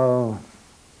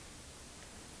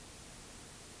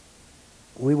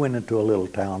 We went into a little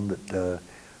town that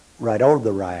right over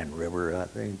the Rhine River. I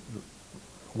think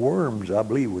Worms, I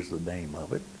believe, was the name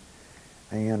of it.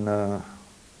 And well,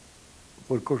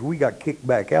 of course, we got kicked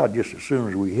back out just as soon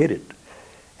as we hit it.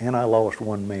 And I lost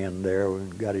one man there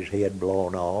and got his head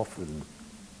blown off, and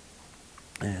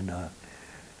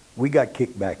we got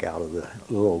kicked back out of the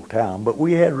little old town, but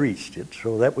we had reached it,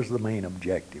 so that was the main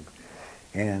objective.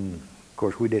 And of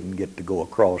course, we didn't get to go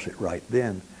across it right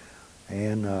then.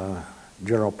 And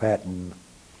General Patton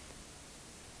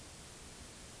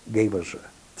gave us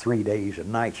 3 days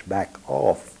and nights back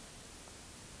off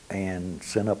and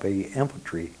sent up a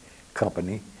infantry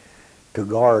company to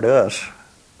guard us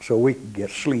so we could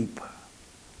get sleep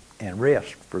and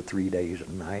rest for 3 days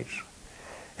and nights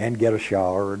and get a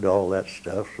shower and all that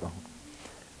stuff, so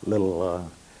a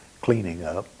little cleaning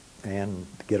up and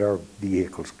get our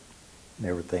vehicles and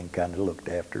everything kind of looked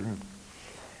after. And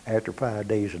after 5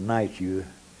 days and nights, you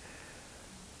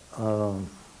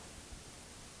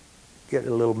get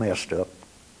a little messed up,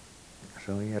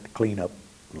 so you have to clean up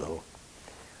a little.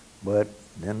 But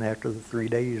then after the 3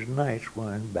 days and nights,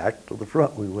 went back to the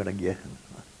front we went again.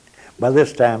 By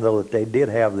this time, though, that they did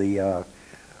have the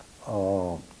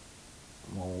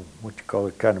what you call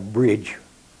it, kind of bridge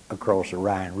across the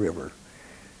Rhine River,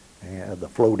 the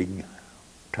floating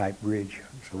type bridge.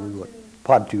 So we went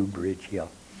pontoon bridge, yeah.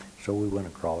 So we went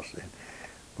across it.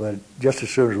 But just as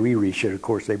soon as we reached it, of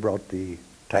course, they brought the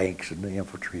tanks and the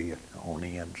infantry on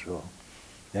in, so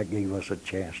that gave us a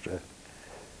chance to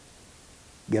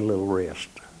get a little rest.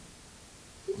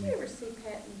 Did you ever see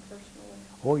Patton personally?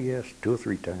 Oh yes, 2 or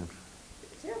 3 times.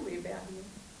 Tell me about him,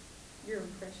 your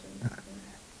impression of him.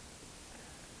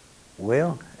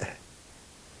 Well,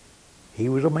 he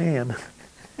was a man.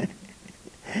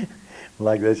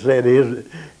 Like they said,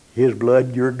 his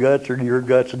blood, your guts, or your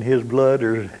guts and his blood,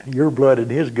 or your blood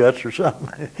and his guts, or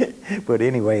something. But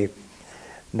anyway,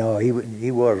 no,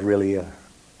 he was really a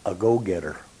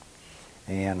go-getter.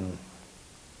 And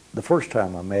the first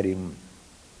time I met him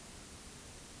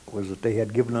was that they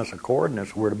had given us a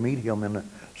coordinates where to meet him in a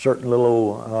certain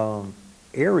little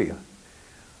area.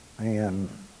 And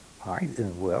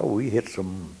well, we hit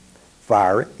some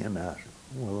firing, and I said,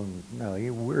 well,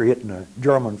 no, we're hitting the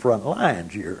German front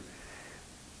lines here.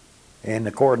 And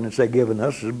the coordinates they've given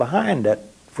us is behind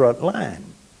that front line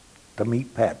to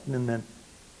meet Patton and then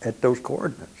at those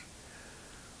coordinates.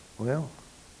 Well,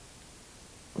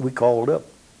 we called up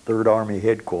Third Army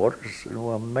headquarters, and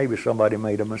well, maybe somebody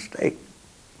made a mistake.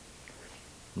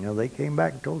 You know, they came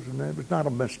back and told us that it was not a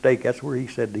mistake. That's where he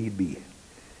said he'd be.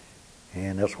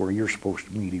 And that's where you're supposed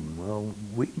to meet him. Well,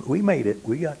 we made it.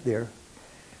 We got there.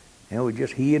 And it was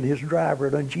just he and his driver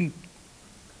in a Jeep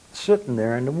sitting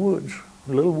there in the woods,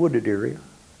 a little wooded area.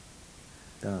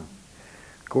 Of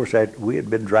course, we had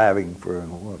been driving for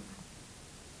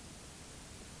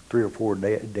 3 or 4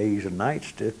 days and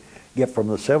nights to get from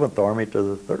the 7th Army to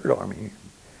the 3rd Army.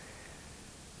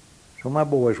 So my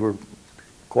boys were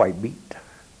quite beat.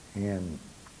 And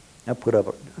I put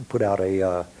out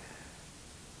a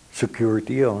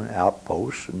security on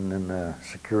outposts, and then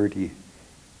security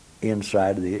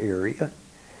inside of the area,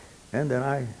 and then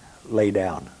I lay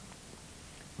down.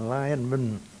 Well, I hadn't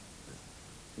been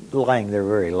lying there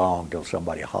very long till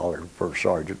somebody hollered, First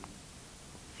Sergeant.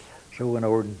 So I went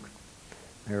over, and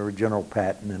there were General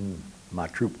Patton and my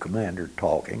troop commander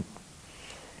talking,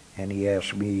 and he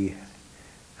asked me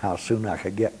how soon I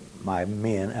could get my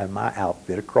men and my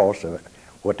outfit across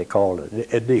what they called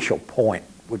the initial point,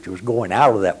 which was going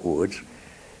out of that woods.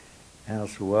 And I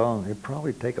said, well, it'd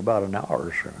probably take about an hour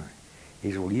or so.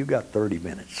 He said, well, you got 30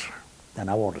 minutes, and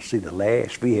I want to see the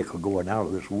last vehicle going out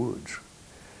of this woods.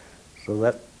 So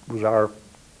that was our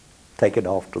taking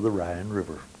off to the Rhine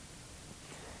River.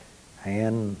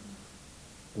 And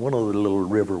one of the little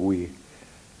river we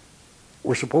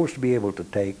were supposed to be able to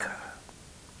take,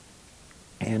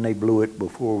 and they blew it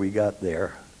before we got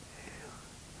there,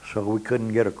 so we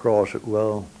couldn't get across it.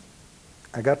 Well,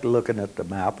 I got to looking at the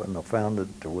map, and I found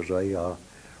that there was a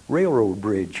railroad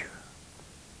bridge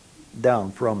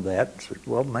down from that. I said,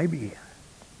 well, maybe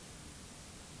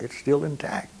it's still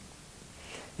intact.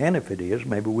 And if it is,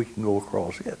 maybe we can go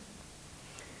across it.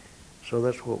 So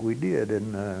that's what we did.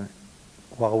 And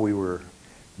while we were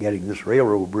getting this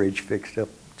railroad bridge fixed up,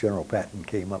 General Patton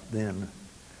came up then.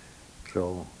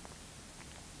 So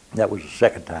that was the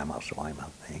second time I saw him, I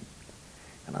think.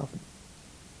 And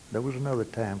there was another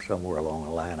time somewhere along the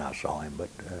line I saw him, but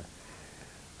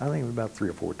I think it was about 3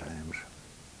 or 4 times.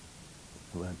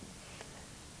 But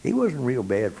he wasn't real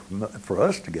bad for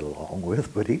us to get along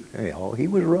with, but he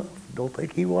was rough. Don't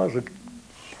think he wasn't.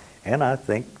 And I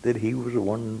think that he was the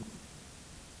one,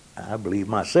 I believe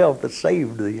myself, that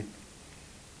saved the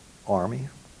Army.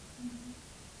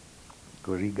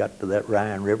 Because he got to that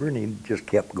Rhine River and he just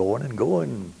kept going and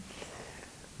going.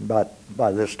 But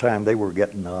by this time they were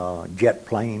getting jet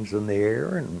planes in the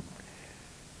air and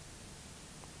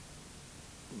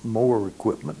more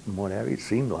equipment and whatever. It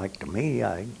seemed like to me,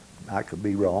 I could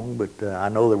be wrong, but I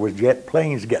know there was jet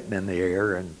planes getting in the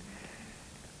air, and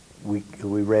we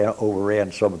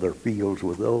overran some of their fields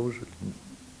with those.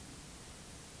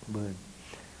 But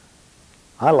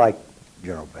I like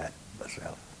General Patton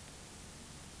myself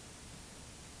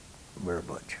very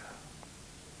much.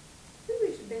 Who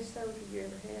was the best soldier you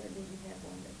ever had, or did you have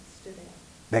one that stood out?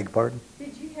 Beg your pardon?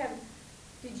 Did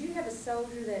you have a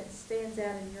soldier that stands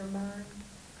out in your mind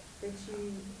that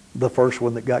you? The first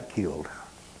one that got killed.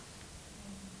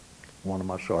 One of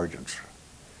my sergeants.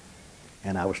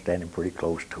 And I was standing pretty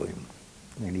close to him,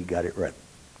 and he got it right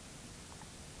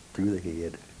through the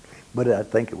head. But I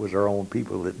think it was our own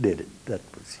people that did it. That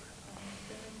was,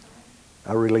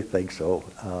 I really think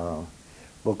so.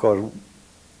 Because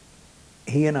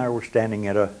he and I were standing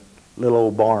at a little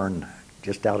old barn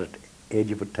just out at the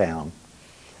edge of a town.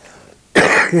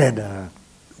 And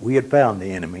we had found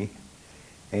the enemy,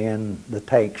 and the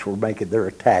tanks were making their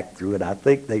attack through it. I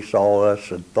think they saw us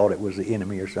and thought it was the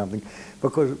enemy or something,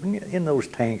 because in those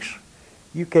tanks,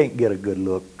 you can't get a good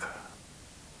look,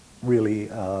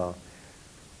 really. Or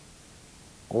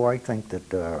I think that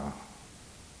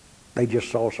they just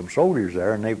saw some soldiers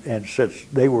there, and since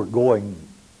they were going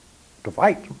to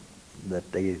fight them,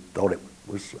 that they thought it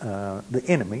was the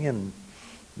enemy, and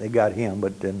they got him,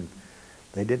 but then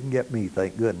they didn't get me,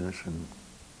 thank goodness. And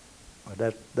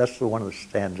but that's the one that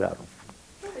stands out.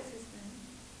 What was his name?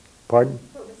 Pardon?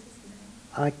 What was his name?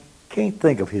 I can't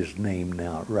think of his name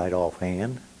now right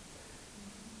offhand.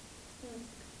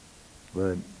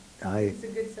 But He's a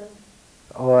good soldier.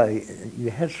 Oh, you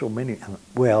had so many.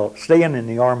 Well, staying in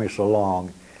the Army so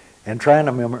long and trying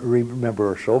to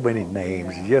remember so many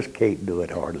names, you just can't do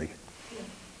it hardly.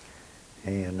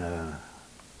 And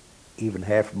even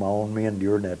half of my own men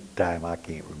during that time, I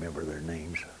can't remember their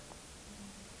names.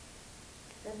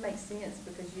 That makes sense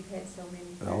because you've had so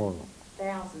many, Oh,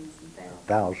 thousands and thousands.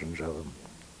 thousands of them.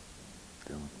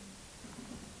 So,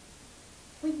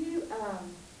 When you,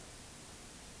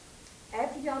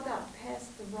 after y'all got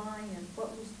past the Ryan,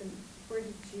 where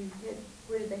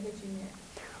did they head you next?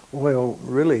 well,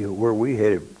 really, where we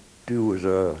headed to was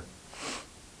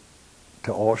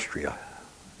to Austria,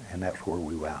 and that's where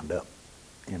we wound up,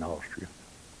 in Austria.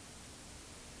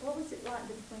 What was it like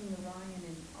between the Ryan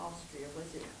and Austria?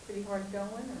 Was it pretty hard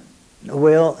going, or?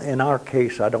 Well, in our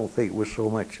case, I don't think it was so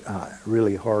much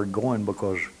really hard going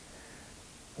because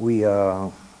we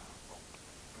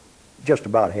just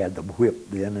about had them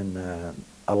whipped then, and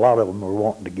a lot of them were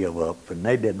wanting to give up, and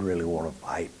they didn't really want to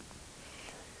fight.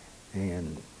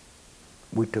 And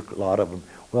we took a lot of them.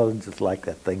 Well, just like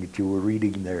that thing that you were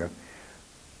reading there.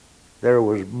 There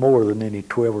was more than any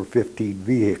 12 or 15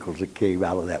 vehicles that came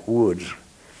out of that woods.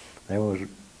 There was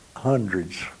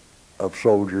hundreds of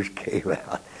soldiers came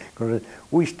out.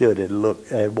 We stood and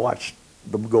looked and watched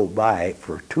them go by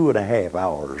for 2.5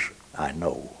 hours, I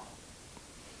know.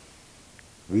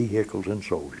 Vehicles and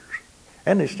soldiers.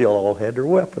 And they still all had their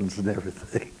weapons and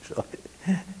everything. So,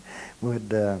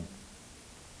 but,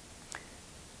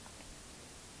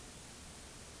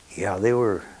 yeah, they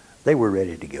were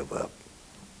ready to give up,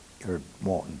 or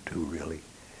wanting to really.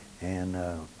 And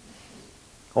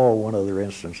one other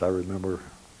instance I remember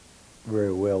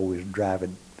very well. We was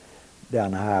driving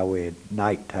down the highway at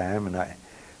nighttime, and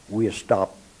we had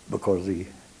stopped because the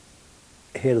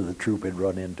head of the troop had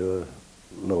run into a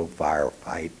little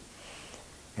firefight,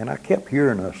 and I kept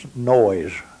hearing a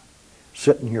noise,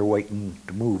 sitting here waiting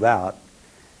to move out,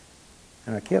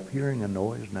 and I kept hearing a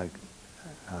noise, and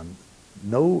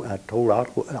I told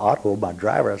Otto, my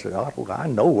driver, I said, Otto, I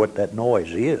know what that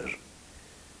noise is.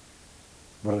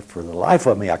 But for the life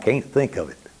of me, I can't think of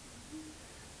it.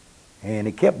 And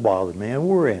it kept bothering me and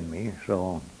worrying me.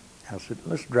 So I said,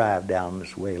 let's drive down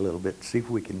this way a little bit and see if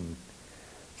we can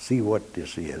see what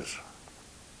this is.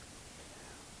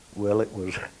 Well, it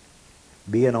was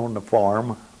being on the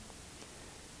farm.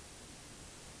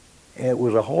 It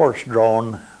was a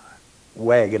horse-drawn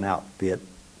wagon outfit,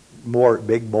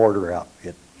 big mortar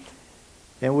outfit.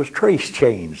 And it was trace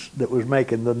chains that was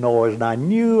making the noise, and I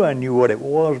knew what it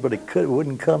was, but it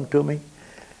wouldn't come to me.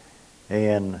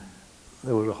 And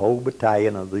there was a whole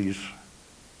battalion of these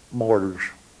mortars.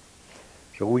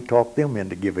 So we talked them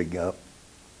into giving up,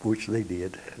 which they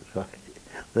did. So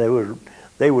they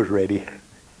was ready.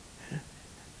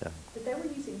 But they were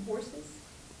using horses?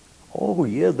 Oh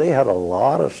yeah, they had a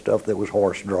lot of stuff that was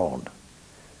horse-drawn.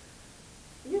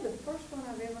 You're the first one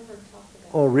I've ever heard talk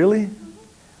about. Oh really?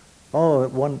 Oh,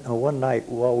 one night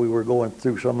while we were going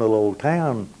through some little old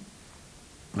town,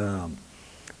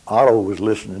 Otto was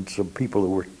listening to some people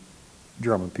who were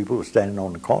German people who were standing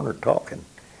on the corner talking.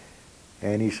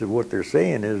 And he said what they're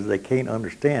saying is they can't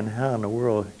understand how in the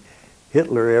world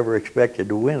Hitler ever expected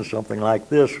to win something like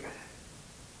this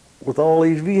with all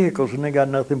these vehicles, and they got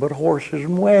nothing but horses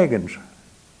and wagons.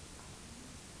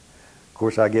 Of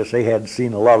course, I guess they hadn't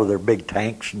seen a lot of their big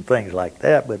tanks and things like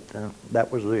that, but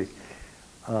that was the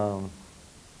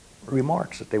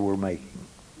remarks that they were making.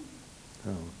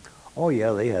 Oh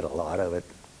yeah, they had a lot of it.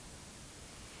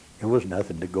 It was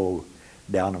nothing to go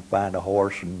down and find a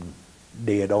horse and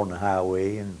dead on the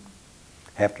highway and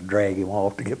have to drag him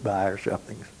off to get by or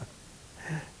something.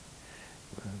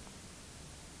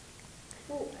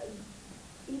 Well,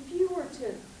 if you were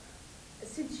to,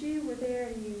 since you were there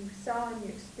and you saw and you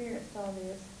experienced all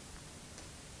this,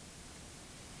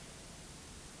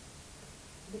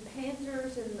 the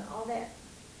Panzers and all that,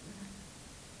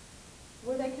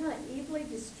 were they kind of evenly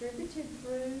distributed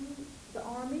through the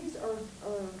armies, or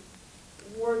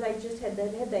were they just had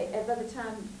they by the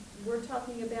time we're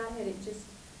talking about,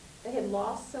 they had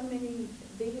lost so many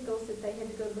vehicles that they had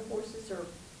to go to the horses, or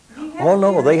do you have Oh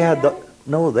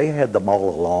no, they had them all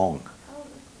along.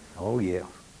 Oh yeah.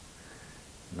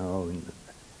 No,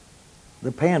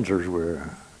 the Panzers were,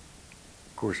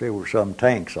 of course, they were some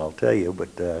tanks, I'll tell you,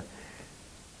 but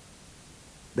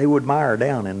they would mire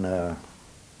down in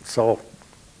soft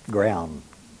ground.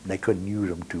 They couldn't use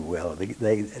them too well.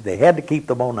 They had to keep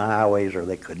them on the highways, or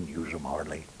they couldn't use them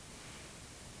hardly.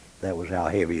 That was how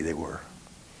heavy they were.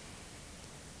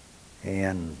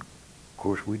 And of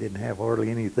course, we didn't have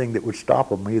hardly anything that would stop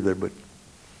them either, but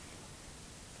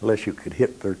unless you could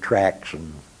hit their tracks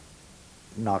and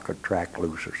knock a track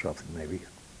loose or something, maybe.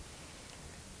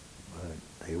 But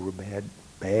they were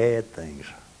bad things.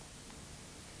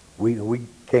 We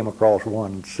came across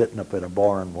one sitting up in a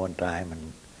barn one time,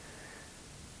 and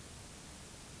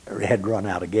had run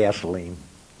out of gasoline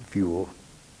fuel,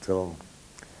 so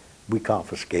we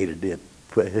confiscated it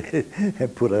painted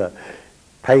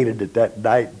it that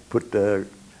night, put the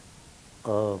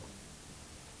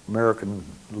American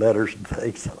letters and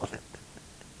things on it.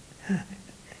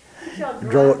 Did y'all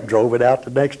drive it? Drove it out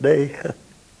the next day.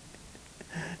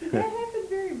 Did that happen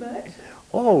very much?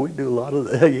 Oh, we do a lot of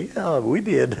that. Yeah, we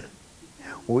did.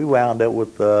 We wound up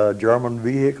with German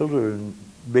vehicles and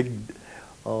big,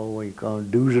 what you call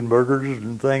them, Duesenbergers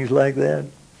and things like that.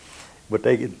 But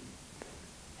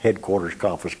headquarters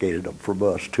confiscated them from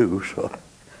us too, so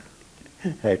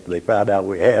after they found out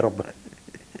we had them.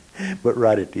 But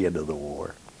right at the end of the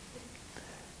war.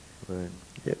 But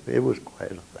it was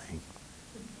quite a thing.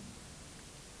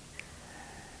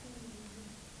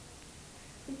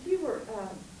 If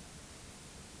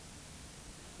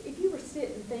you were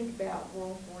sit and think about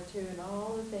World War II and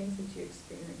all the things that you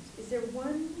experienced, is there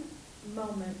one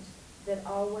moment that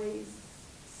always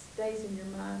stays in your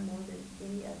mind more than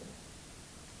any other?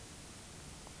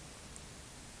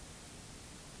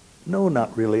 No,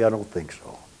 not really. I don't think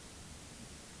so.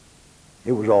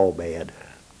 It was all bad.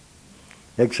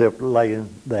 Except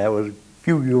there was a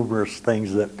few humorous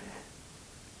things that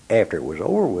after it was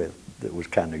over with, it was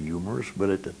kind of humorous, but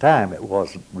at the time it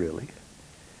wasn't really.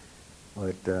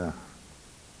 But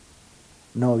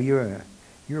no, you're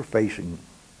facing.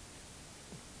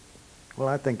 Well,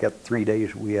 I think that 3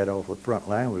 days we had off the front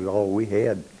line was all we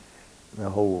had the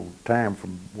whole time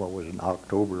from what was in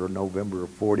October or November of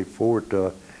 '44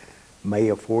 to May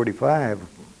of '45.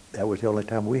 That was the only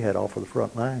time we had off of the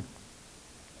front line.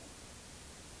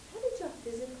 How did y'all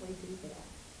physically do that?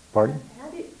 Pardon? How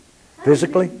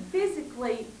Physically?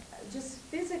 Just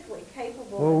physically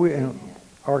capable Well, of doing that?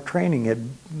 our training had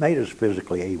made us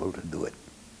physically able to do it.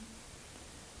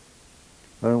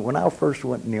 When I first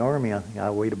went in the Army, I think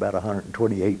I weighed about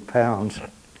 128 pounds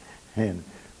and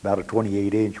about a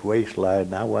 28-inch waistline,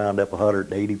 and I wound up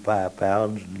 185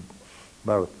 pounds and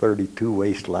about a 32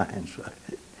 waistline. So.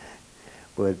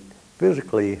 But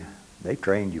physically, they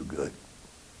trained you good.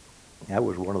 That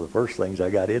was one of the first things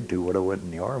I got into when I went in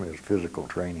the Army, was physical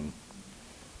training.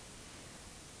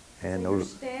 And so your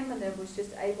stamina was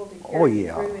just able to carry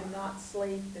you through and not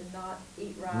sleep and not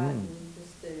eat right and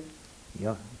just do.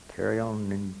 Yeah, carry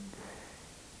on and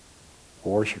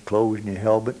wash your clothes and your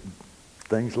helmet,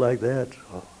 things like that.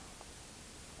 So.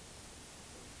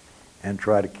 And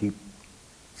try to keep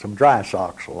some dry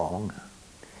socks along.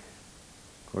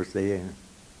 Of course,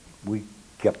 we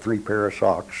kept 3 pairs of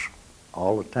socks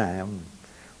all the time,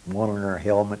 one in our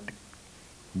helmet,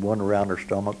 one around our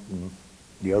stomach, and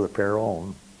the other pair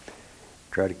on.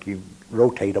 Try to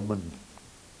rotate them and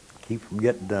keep from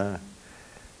getting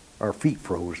our feet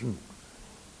frozen.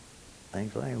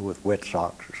 Things like that, with wet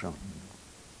socks or something.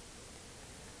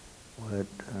 But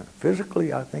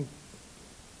physically, I think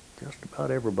just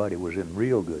about everybody was in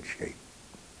real good shape.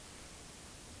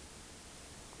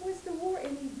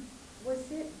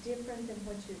 Was it different than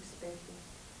what you expected?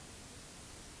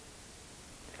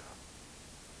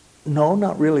 No,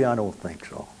 not really. I don't think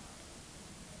so.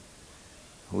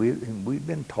 We've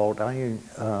been taught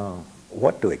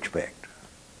what to expect,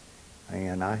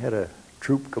 and I had a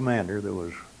troop commander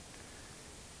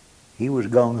he was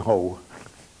gung ho,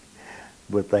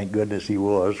 but thank goodness he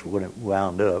was when it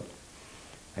wound up,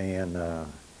 and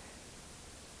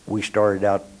we started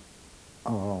out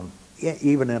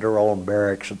even in our own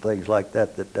barracks and things like that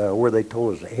where they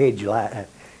told us the hedge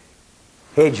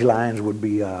lines would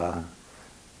be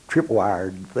tripwired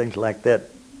and things like that.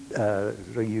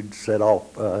 So you'd set off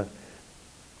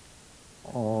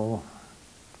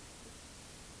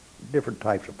different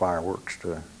types of fireworks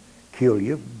to kill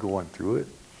you going through it.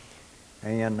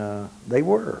 And they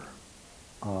were.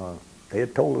 They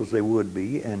had told us they would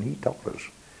be, and he taught us.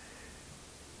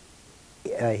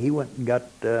 He went and got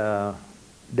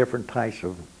different types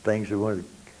of things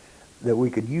that we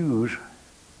could use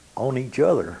on each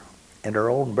other in our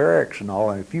own barracks and all.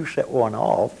 And if you set one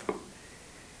off,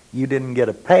 you didn't get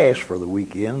a pass for the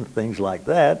weekend, things like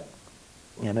that.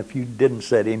 And if you didn't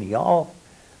set any off,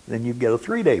 then you'd get a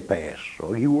 3-day pass.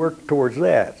 So you worked towards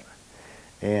that.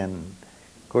 And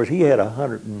of course, he had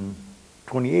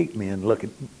 128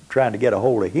 men trying to get a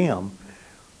hold of him,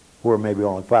 where maybe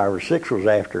only 5 or 6 was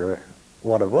after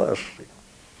one of us.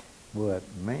 But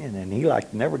man, and he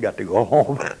never got to go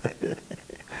home.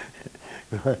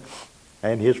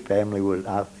 And his family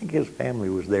I think his family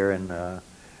was there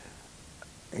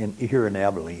here in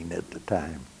Abilene at the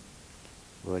time,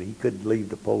 but he couldn't leave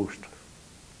the post.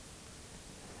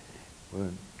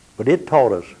 But it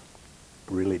taught us,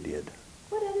 really did.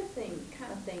 What other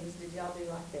kind of things did y'all do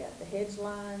like that? The hedge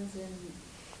lines and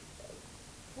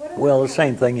what? Well, the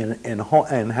same thing in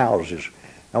houses.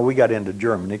 Now we got into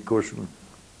Germany, of course.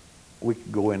 we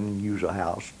could go in and use a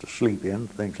house to sleep in,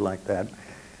 things like that.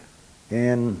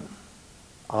 And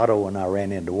Otto and I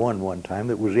ran into one time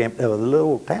that was empty. The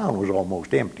little town was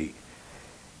almost empty.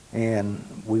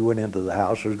 And we went into the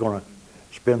house. I was going to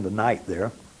spend the night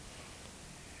there.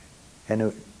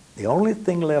 And the only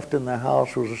thing left in the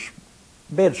house was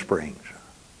bed springs.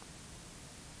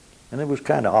 And it was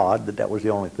kind of odd that was the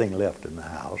only thing left in the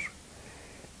house.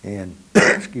 And,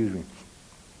 excuse me.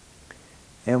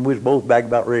 And we was both back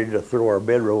about ready to throw our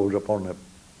bedrolls up on the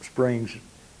springs.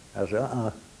 I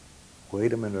said,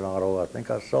 wait a minute, Otto, I think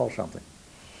I saw something.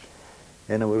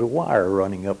 And there was a wire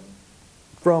running up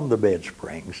from the bed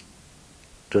springs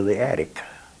to the attic.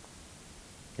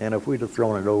 And if we'd have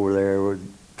thrown it over there,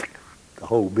 the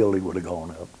whole building would have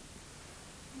gone up.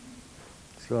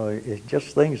 So it's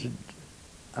just things that,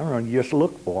 I don't know, you just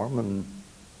look for them, and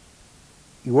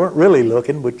you weren't really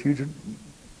looking, but you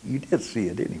did see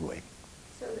it anyway.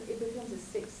 So it becomes a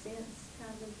sixth sense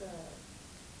kind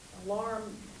of alarm.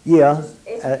 Yeah. Just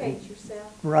educate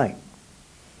yourself. Right.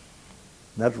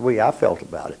 That's the way I felt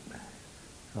about it.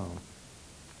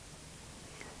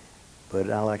 But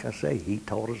like I say, he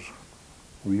taught us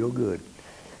real good.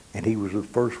 And he was the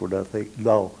first one, I think.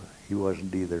 No, he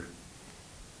wasn't either.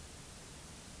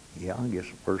 Yeah, I guess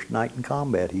the first night in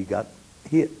combat he got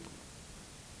hit.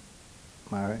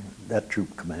 That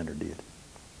troop commander did.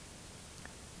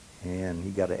 And he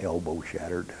got an elbow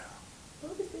shattered.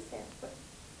 What was this at? What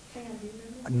town, do you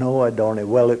remember? No, I don't.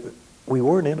 Well, we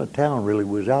weren't in a town really.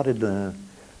 We was out in the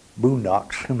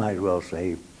boondocks, I might as well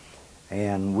say.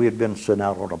 And we had been sent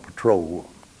out on a patrol.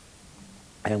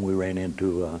 And we ran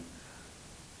into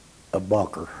a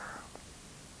bunker.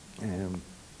 And,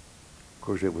 of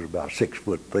course, it was about 6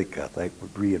 foot thick, I think,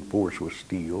 reinforced with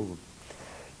steel.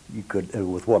 You could,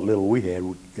 with what little we had,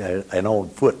 and on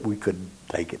foot, we couldn't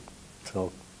take it.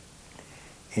 So,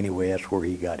 anyway, that's where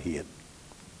he got hit.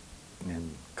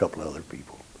 And a couple other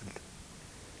people.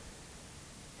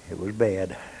 It was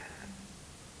bad.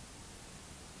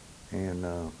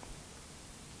 And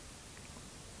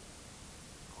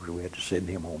we had to send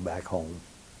him on back home.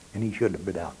 And he shouldn't have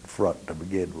been out in front to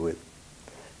begin with.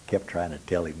 Kept trying to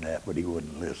tell him that, but he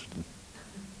wouldn't listen.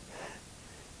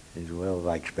 He said, well, if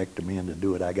I expect the men to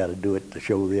do it, I got to do it to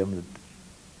show them that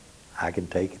I can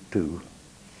take it too.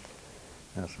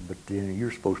 I said, but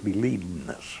you're supposed to be leading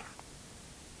this.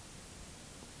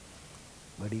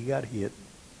 But he got hit.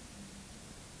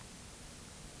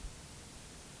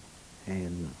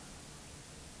 And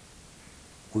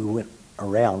we went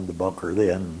around the bunker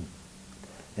then.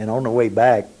 And on the way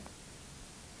back,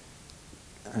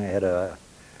 I had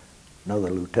another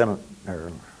lieutenant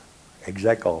or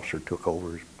exec officer took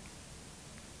over as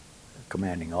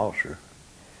commanding officer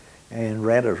and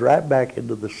ran us right back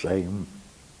into the same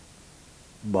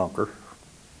bunker.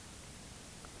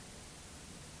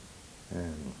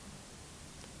 And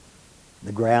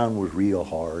the ground was real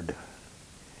hard.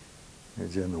 It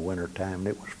was in the winter time and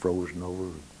it was frozen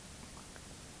over.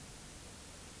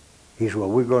 He said, well,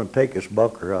 we're going to take this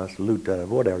bunker. I said, Lieutenant,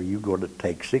 whatever, you're going to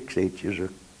take 6 inches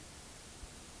of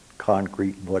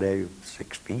concrete, whatever,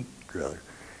 6 feet, rather,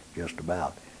 just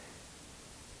about,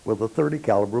 with a .30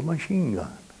 caliber machine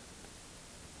gun.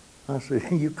 I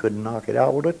said, you couldn't knock it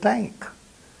out with a tank.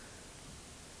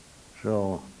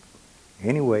 So,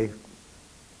 anyway,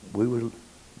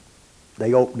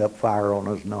 they opened up fire on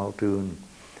us and all too, and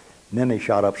then they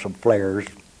shot up some flares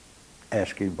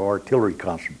asking for artillery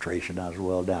concentration. I said,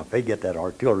 well, now, if they get that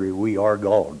artillery, we are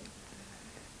gone.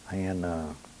 And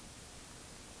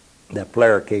that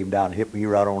flare came down and hit me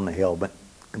right on the helmet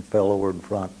and fell over in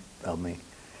front of me.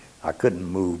 I couldn't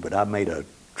move, but I made a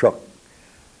truck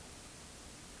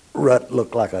rut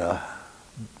look like a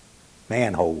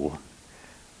manhole.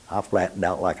 I flattened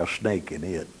out like a snake in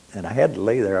it. And I had to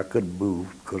lay there. I couldn't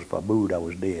move because if I moved, I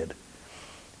was dead.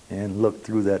 And looked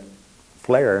through that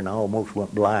flare and I almost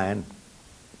went blind.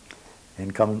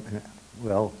 And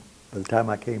by the time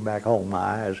I came back home, my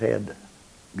eyes had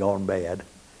gone bad.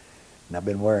 And I've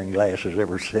been wearing glasses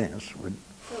ever since. But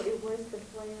so it was the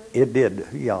flare? It did,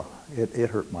 yeah. It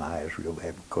hurt my eyes real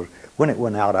bad because when it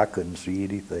went out, I couldn't see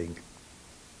anything.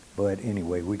 But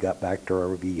anyway, we got back to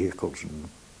our vehicles and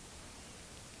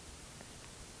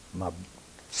my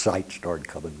sight started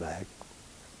coming back.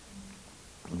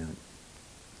 And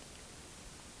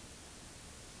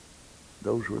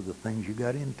those were the things you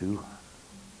got into.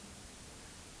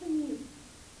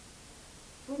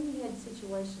 When you had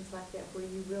situations like that where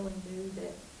you really knew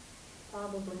that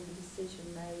probably the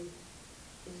decision made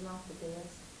is not the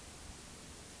best,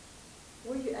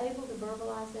 were you able to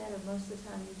verbalize that, or most of the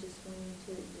time you just went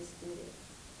into it and just did it?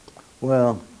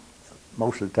 Well,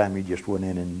 most of the time you just went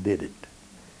in and did it.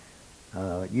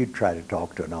 you'd try to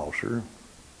talk to an officer,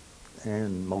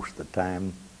 and most of the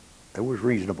time there was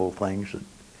reasonable things that,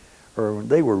 or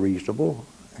they were reasonable,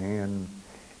 and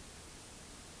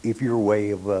if your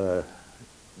way of,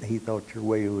 he thought your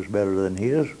way was better than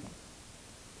his,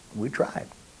 we tried.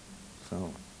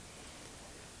 So,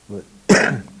 but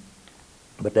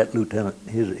but that lieutenant,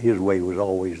 his way was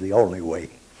always the only way.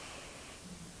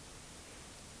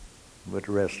 But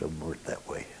the rest of them weren't that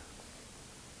way.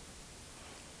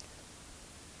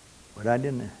 But I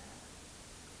didn't.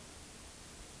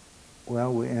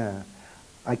 Well,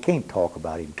 I can't talk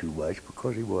about him too much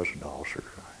because he was an officer,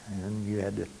 and you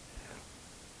had to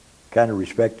kind of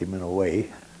respect him in a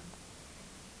way.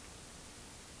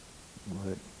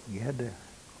 But you had to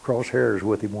cross hairs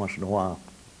with him once in a while.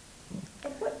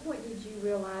 At what point did you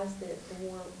realize that the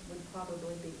war would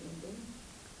probably be ending?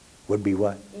 Would be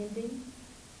what? Ending?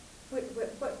 What,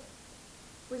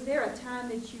 was there a time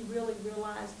that you really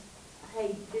realized,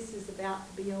 hey, this is about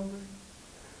to be over?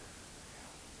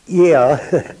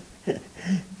 Yeah,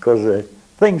 because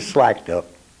things slacked up,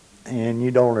 and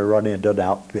you'd only run into an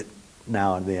outfit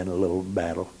now and then, a little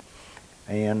battle.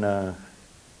 And I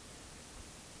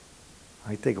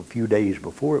think a few days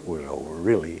before it was over,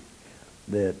 really,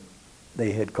 that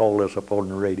they had called us up on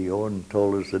the radio and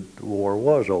told us that the war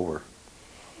was over.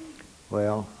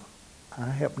 Well, I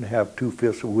happened to have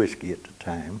 2/5 of whiskey at the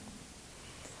time,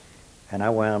 and I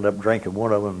wound up drinking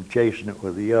one of them and chasing it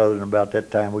with the other, and about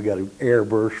that time we got an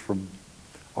airburst from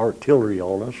artillery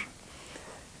on us,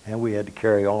 and we had to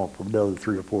carry on for another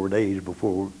 3 or 4 days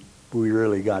before we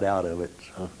really got out of it.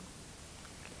 So.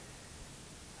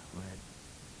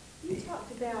 You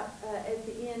talked about at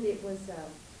the end it was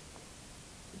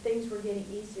things were getting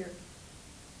easier.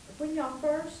 When y'all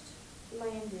first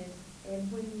landed,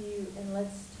 and when you, and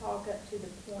let's talk up to the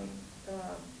point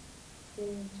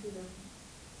getting to the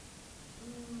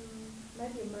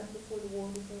maybe a month before the war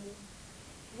was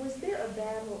over, was there a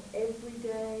battle every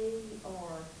day,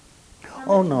 or?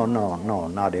 Oh, no,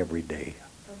 not every day.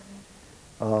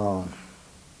 Okay.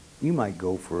 You might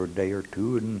go for a day or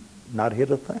two and not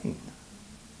hit a thing.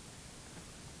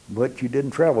 But you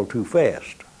didn't travel too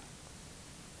fast.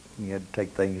 You had to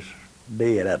take things a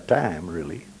day at a time,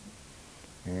 really.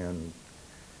 And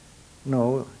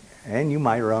and you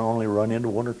might only run into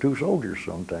 1 or 2 soldiers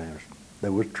sometimes. They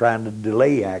were trying to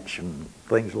delay action,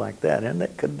 things like that, and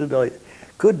that could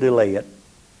delay it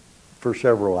for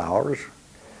several hours,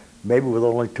 maybe with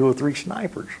only 2 or 3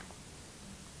 snipers.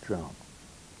 So,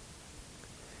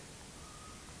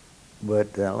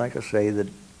 but like I say,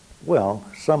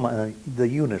 some the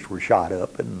units were shot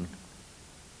up, and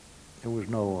there was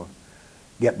no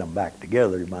getting them back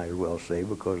together, you might as well say,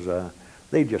 because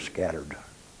they just scattered.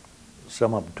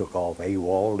 Some of them took off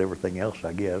AWOL and everything else,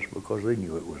 I guess, because they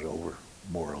knew it was over,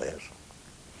 more or less.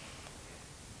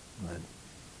 But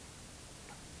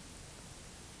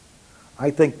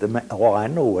I think I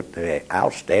know what the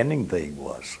outstanding thing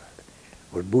was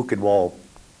Buchenwald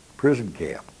prison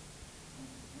camp.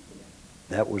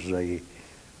 That was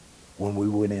when we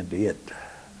went into it,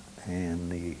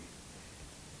 and the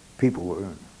people were,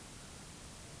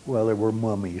 they were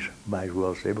mummies, might as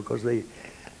well say, because they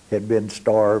had been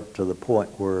starved to the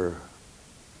point where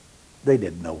they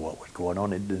didn't know what was going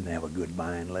on. They didn't have a good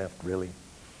mind left, really.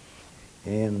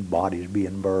 And bodies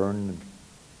being burned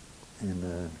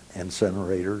in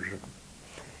incinerators,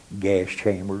 gas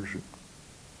chambers,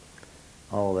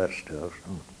 all that stuff.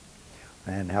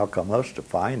 And how come us to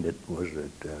find it was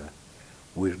that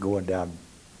we was going down,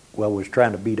 we was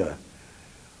trying to beat a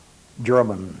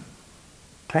German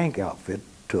tank outfit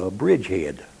to a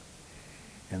bridgehead.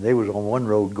 And they was on one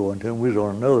road going to it, and we was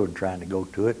on another one trying to go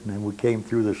to it, and then we came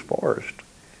through this forest.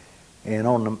 And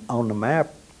on the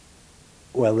map,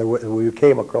 we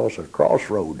came across a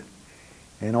crossroad,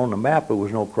 and on the map there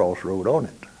was no crossroad on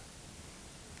it.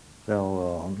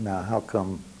 So now how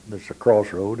come there's a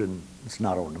crossroad and it's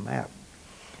not on the map?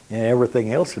 And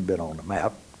everything else had been on the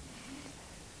map.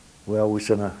 Well, we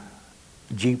sent a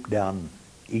jeep down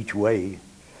each way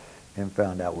and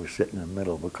found out we were sitting in the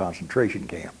middle of a concentration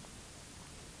camp,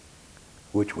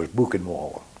 which was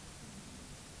Buchenwald.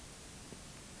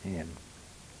 And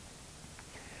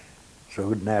so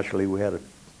naturally we had a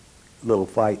little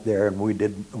fight there, and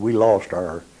we lost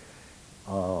our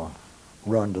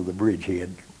run to the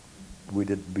bridgehead. We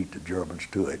didn't beat the Germans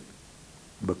to it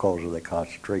because of the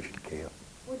concentration camp.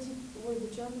 Were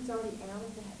the Germans already out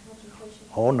of the concentration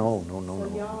camp? Oh, no. So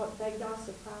y'all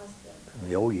surprised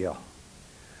them? Oh, yeah.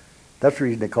 That's the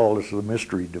reason they called us the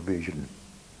Mystery Division.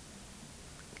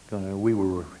 We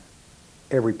were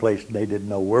every place, and they didn't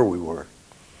know where we were.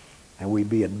 And we'd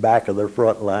be in back of their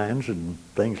front lines and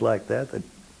things like that.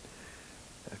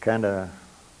 kind of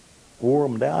wore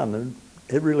them down, and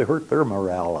it really hurt their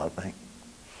morale, I think.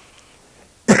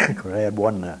 'Cause I had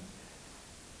one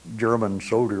German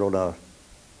soldier on a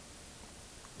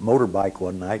motorbike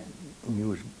one night, and he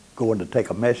was going to take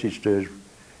a message to his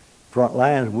front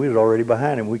lines, and we was already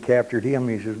behind him. We captured him.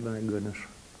 He says, "My goodness."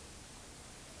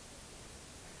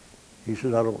 He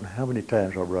said, "I don't know how many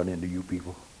times I've run into you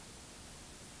people."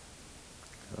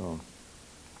 So,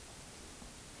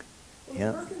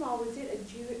 yeah. First of all, was it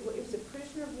it was a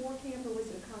prisoner of war camp, or was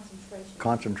it a concentration camp?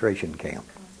 Concentration camp.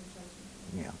 Concentration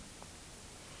camp. Yeah.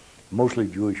 Mostly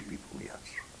Jewish people, yes.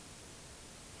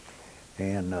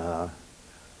 And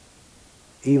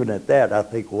even at that, I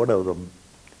think one of them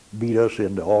beat us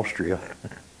into Austria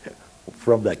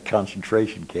from that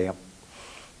concentration camp,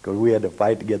 because we had to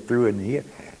fight to get through.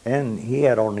 And he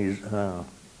had on his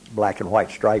black and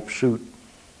white striped suit,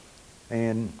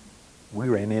 and we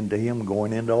ran into him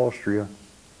going into Austria,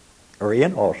 or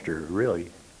in Austria,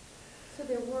 really. So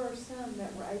there were some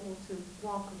that were able to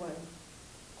walk away.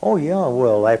 Oh yeah,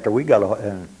 well, after we got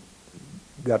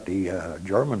the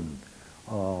German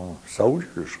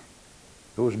soldiers,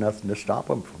 there was nothing to stop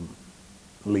them from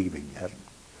leaving.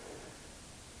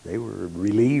 They were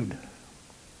relieved.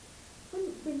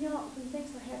 When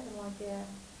things would happen like that,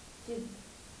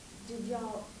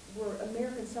 were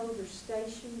American soldiers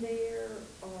stationed there,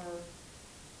 or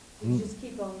did you just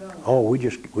keep on going? Oh,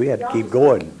 we had to keep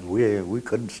going. We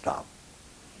couldn't stop.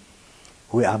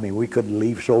 We couldn't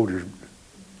leave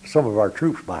some of our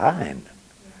troops behind,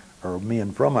 or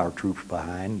men from our troops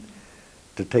behind,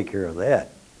 to take care of that.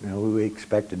 We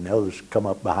expected the others to come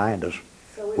up behind us,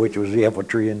 which was the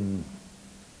infantry and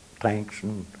tanks,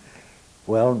 and,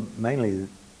 well, mainly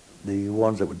the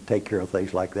ones that would take care of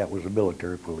things like that was the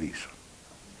military police.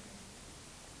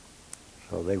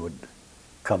 So they would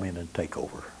come in and take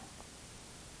over.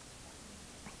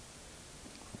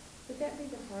 Would that be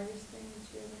the hardest thing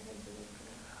that you ever had to look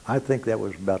at? I think that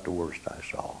was about the worst I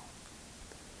saw.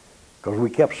 Because we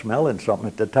kept smelling something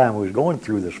at the time we was going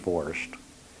through this forest.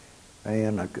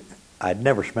 And I'd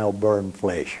never smelled burned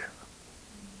flesh.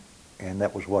 And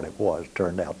that was what it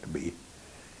turned out to be.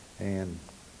 And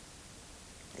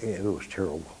it was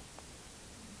terrible.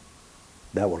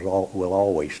 That will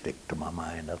always stick to my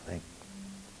mind, I think.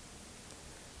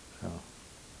 So.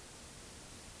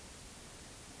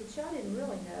 But y'all didn't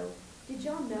really know. Did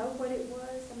y'all know what it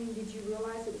was? Did you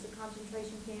realize it was a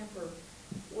concentration camp, or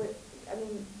what?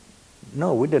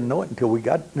 No, we didn't know it until we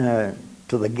got to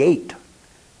the gate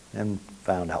and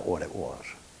found out what it was.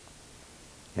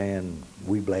 And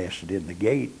we blasted in the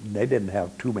gate, and they didn't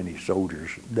have too many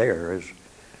soldiers there, as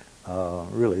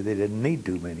really they didn't need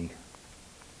too many.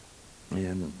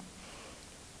 And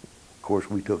of course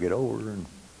we took it over, and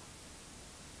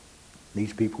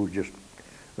these people just,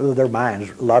 their minds,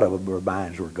 a lot of them, their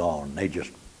minds were gone. They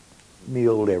just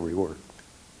kneeled everywhere.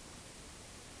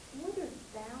 Were there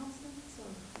thousands or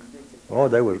hundreds of thousands? Oh,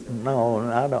 there was, no,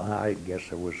 I guess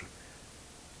there was,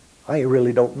 I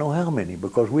really don't know how many,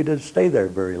 because we didn't stay there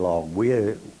very long. We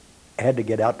had to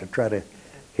get out to try to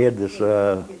head this,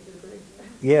 to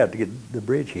get the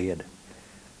bridgehead.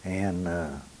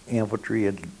 And infantry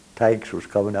and tanks was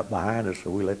coming up behind us, so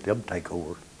we let them take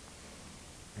over.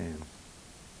 And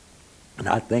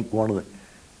I think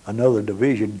another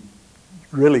division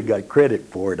really got credit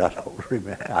for it. I don't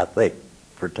remember, I think,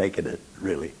 for taking it,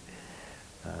 really.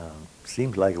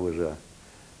 Seems like it was a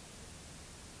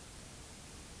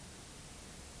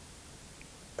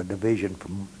division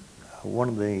from one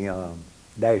of the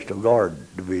National Guard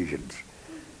divisions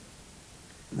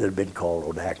that had been called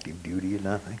on active duty, and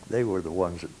I think they were the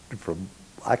ones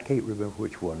I can't remember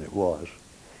which one it was,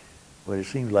 but it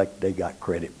seems like they got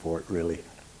credit for it, really.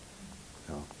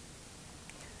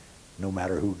 No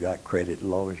matter who got credit, as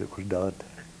long as it was done.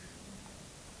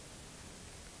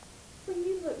 When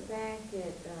you look back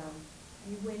at,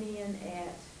 you went in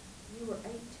you were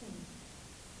 18.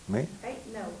 Me?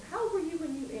 How old were you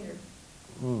when you entered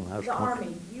I was the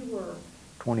Army? You were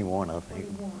 21, I think.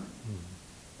 21.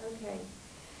 Okay.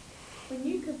 When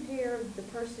you compare the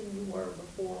person you were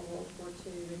before World War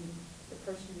II and the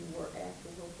person you were after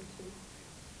World War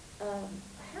II,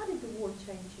 how did the war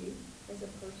change you as a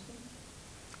person?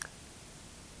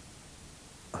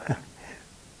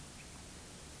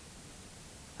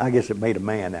 I guess it made a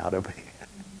man out of me.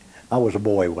 I was a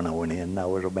boy when I went in, and I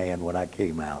was a man when I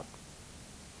came out.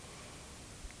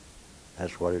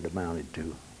 That's what it amounted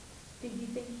to. Did you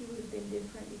think you would have been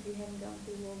different if you hadn't gone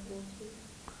through World War II?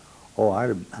 Oh,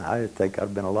 I think I'd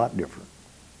have been a lot different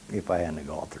if I hadn't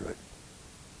gone through it.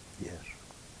 Yes.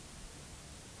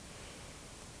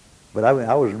 But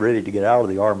I was ready to get out of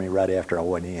the Army right after I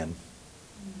went in.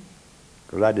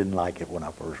 because I didn't like it when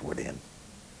I first went in.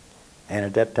 And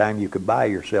at that time, you could buy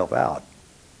yourself out,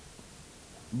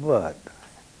 but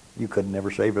you could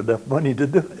never save enough money to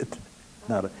do it.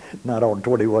 Not on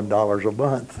 $21 a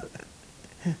month.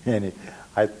 And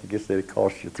I think it said it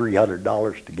cost you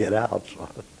 $300 to get out. So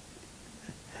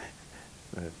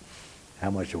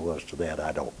how much it was to that,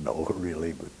 I don't know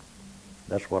really, but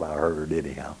that's what I heard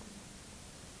anyhow.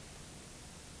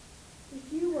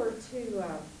 If you were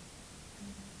to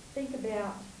think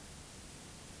about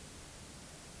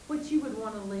what you would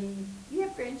want to leave, you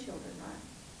have grandchildren,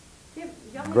 right?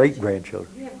 Y'all have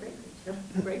Great-grandchildren. You have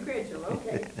great-grandchildren. Great-grandchildren,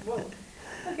 okay. Well,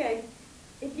 okay.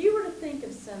 If you were to think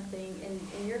of something,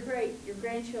 and your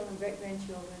grandchildren,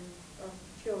 great-grandchildren, or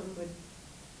children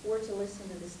were to listen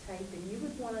to this tape, and you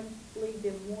would want to leave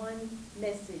them one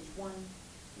message, one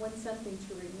something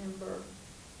to remember,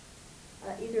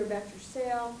 either about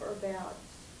yourself or about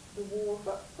the war,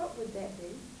 what would that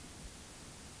be?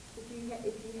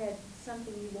 If you had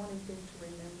something you wanted them to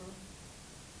remember?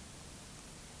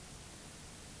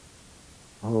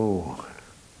 Oh,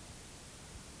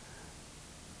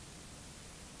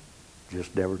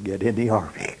 just never get in the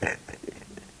Army.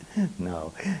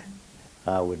 No,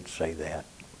 I wouldn't say that,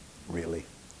 really.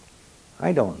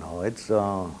 I don't know. It's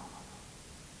to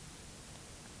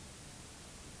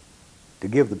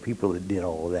give the people that did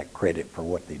all of that credit for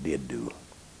what they did do.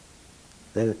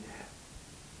 There's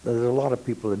a lot of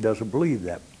people that doesn't believe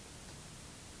that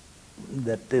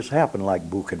this happened, like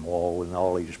Buchenwald and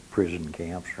all these prison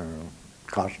camps or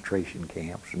concentration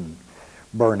camps and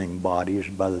burning bodies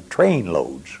by the train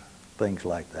loads, things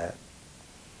like that.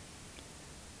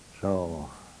 So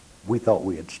we thought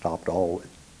we had stopped all.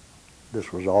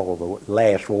 This was all the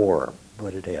last war,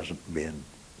 but it hasn't been,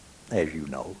 as you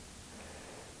know.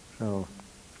 So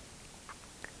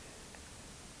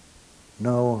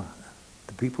no,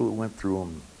 the people who went through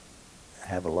them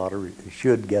have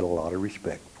should get a lot of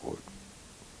respect for it.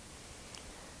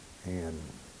 And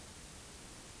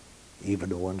even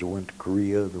the ones that went to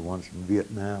Korea, the ones in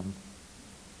Vietnam,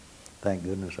 thank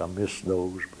goodness I missed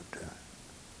those, but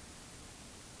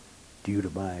due to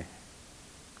my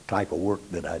type of work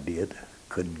that I did,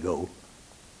 couldn't go.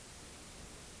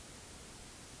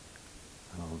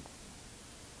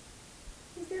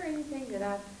 Is there anything that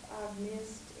I've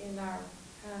missed in our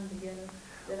time together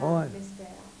that Oh, I've missed out,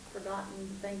 forgotten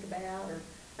to think about, or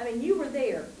I mean, you were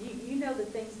there. You know the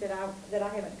things that I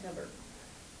haven't covered.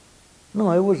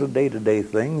 No, it was a day-to-day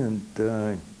thing,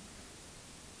 and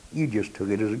you just took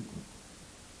it as a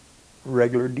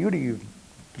regular duty. You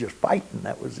just fighting,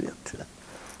 that was it.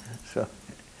 So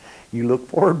you look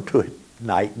forward to it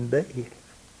night and day.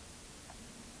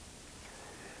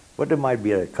 But there might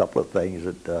be a couple of things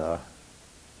that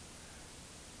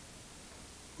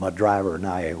my driver and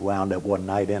I wound up one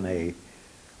night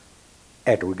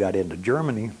after we got into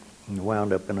Germany, and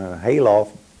wound up in a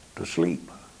hayloft to sleep.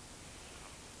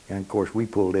 And of course we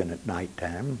pulled in at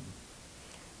nighttime.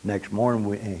 Next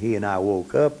morning he and I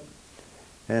woke up,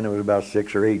 and there was about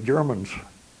 6 or 8 Germans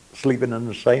sleeping in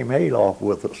the same hayloft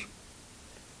with us.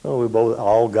 So we both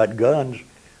all got guns.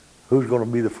 Who's going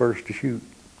to be the first to shoot?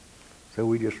 So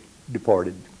we just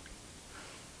departed.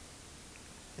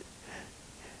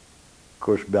 Of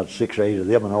course, about 6 or 8 of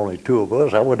them and only 2 of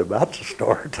us. I wasn't about to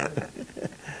start.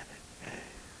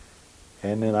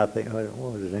 And then I think,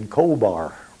 what was it, in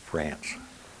Colbar, France.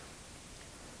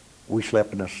 We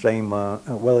slept in the same,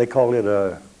 well, they call it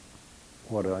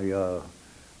a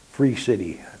free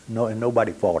city. No, and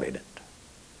nobody fought in it.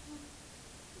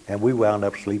 And we wound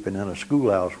up sleeping in a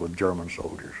schoolhouse with German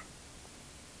soldiers.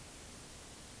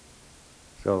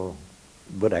 So,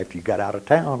 but after you got out of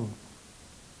town,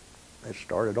 it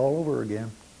started all over again.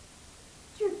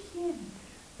 You're kidding.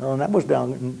 Oh, and that was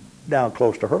down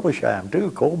close to Herlisheim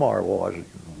too. Colmar was.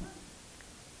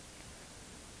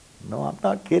 No, I'm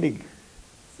not kidding.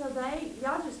 So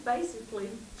y'all just basically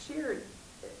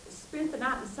spent the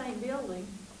night in the same building.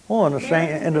 Oh,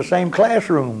 in the same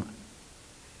classroom.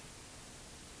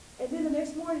 And then the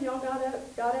next morning y'all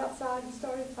got outside and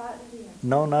started fighting again.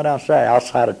 No, not outside.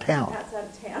 Outside of town. Outside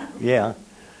of town. Yeah.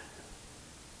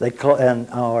 They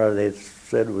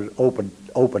said it was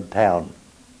open town,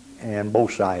 and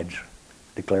both sides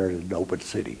declared it an open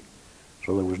city,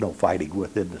 so there was no fighting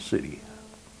within the city.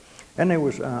 And there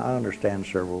was, I understand,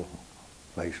 several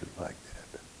places like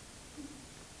that.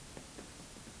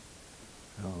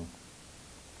 So,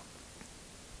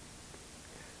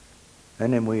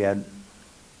 and then we had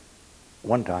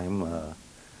one time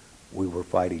we were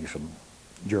fighting some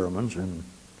Germans, and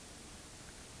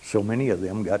so many of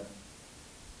them got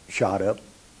shot up,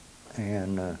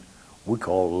 and we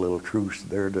called a little truce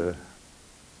there to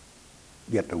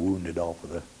get the wounded off of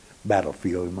the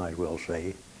battlefield, you might as well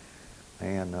say.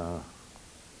 And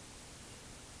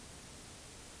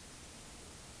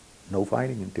no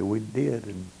fighting until we did,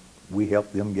 and we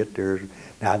helped them get theirs.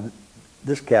 Now,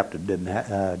 this captain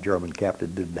didn't, German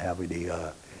captain didn't have any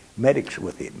medics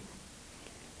with him,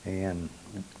 and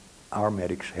our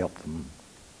medics helped them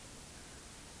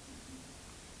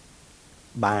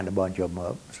bind a bunch of them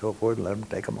up and so forth, and let them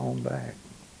take them on back.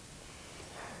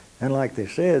 And like they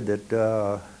said,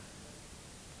 that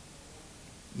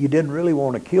you didn't really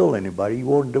want to kill anybody, you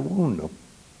wanted to wound them.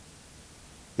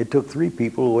 It took 3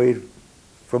 people away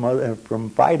from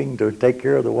fighting to take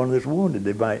care of the one that's wounded.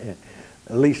 They might,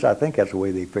 at least I think that's the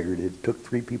way they figured it. It took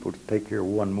 3 people to take care of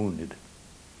one wounded.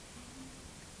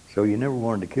 So you never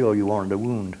wanted to kill, you wanted to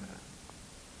wound.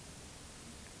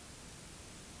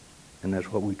 And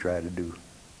that's what we tried to do.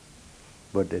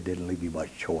 But they didn't leave you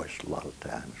much choice a lot of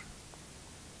times.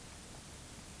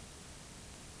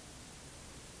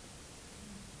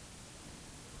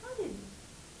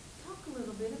 Talk a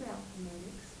little bit about the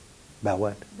medics. About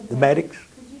what? The medics?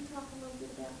 Could you talk a little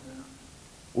bit about them?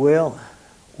 Well,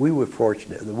 we were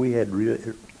fortunate that we had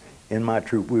really, in my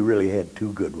troop, we really had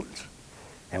 2 good ones.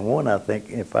 And one, I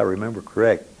think, if I remember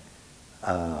correct,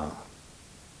 had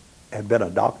been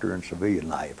a doctor in civilian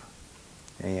life.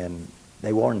 And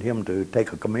they wanted him to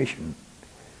take a commission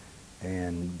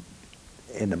and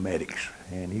in the medics,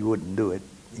 and he wouldn't do it.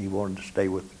 He wanted to stay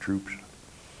with the troops.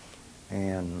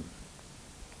 And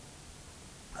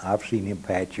I've seen him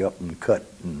patch up and cut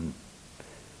and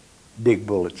dig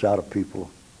bullets out of people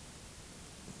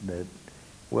that,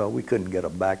 well, we couldn't get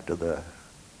them back to the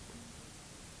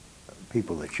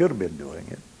people that should have been doing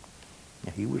it.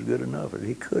 And he was good enough that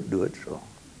he could do it, so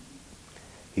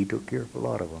he took care of a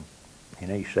lot of them. And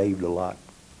he saved a lot.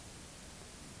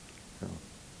 So.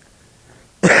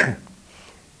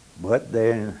 But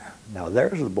then, now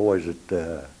there's the boys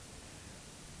that,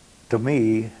 to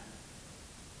me,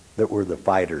 that were the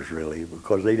fighters really,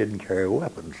 because they didn't carry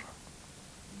weapons.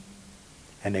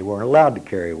 And they weren't allowed to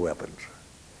carry weapons.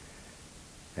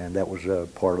 And that was a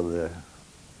part of the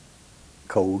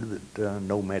code that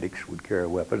no medics would carry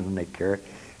weapons, and they carried.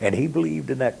 And he believed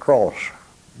in that cross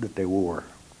that they wore.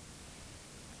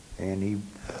 And he,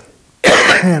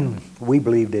 and we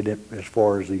believed in it as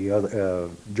far as the other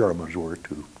Germans were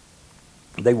too.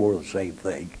 They wore the same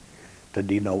thing to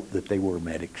denote that they were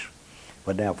medics.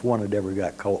 But now if one had ever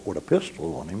got caught with a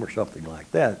pistol on him or something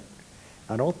like that,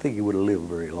 I don't think he would have lived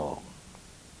very long,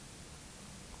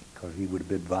 because he would have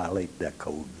been violating that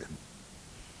code then.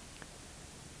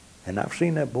 And I've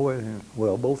seen that boy,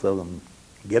 well, both of them,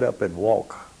 get up and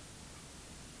walk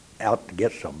out to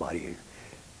get somebody,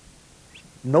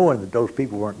 knowing that those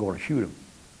people weren't going to shoot him.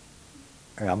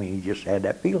 I mean, he just had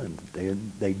that feeling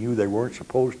that they knew they weren't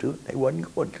supposed to, and they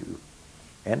wasn't going to,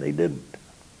 and they didn't.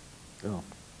 So,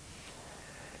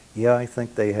 yeah, I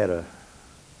think they had a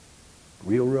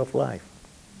real rough life.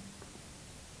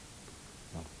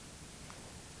 So,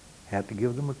 have to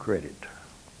give them a credit.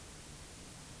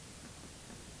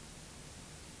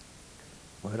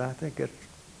 But I think it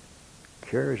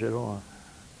carries it on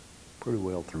pretty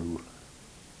well through.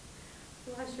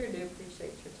 Well, I sure do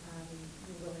appreciate your time and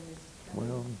your willingness to come.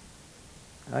 Well,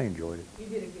 I enjoyed it. You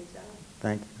did a good job.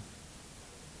 Thank you.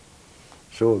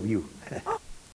 So have you.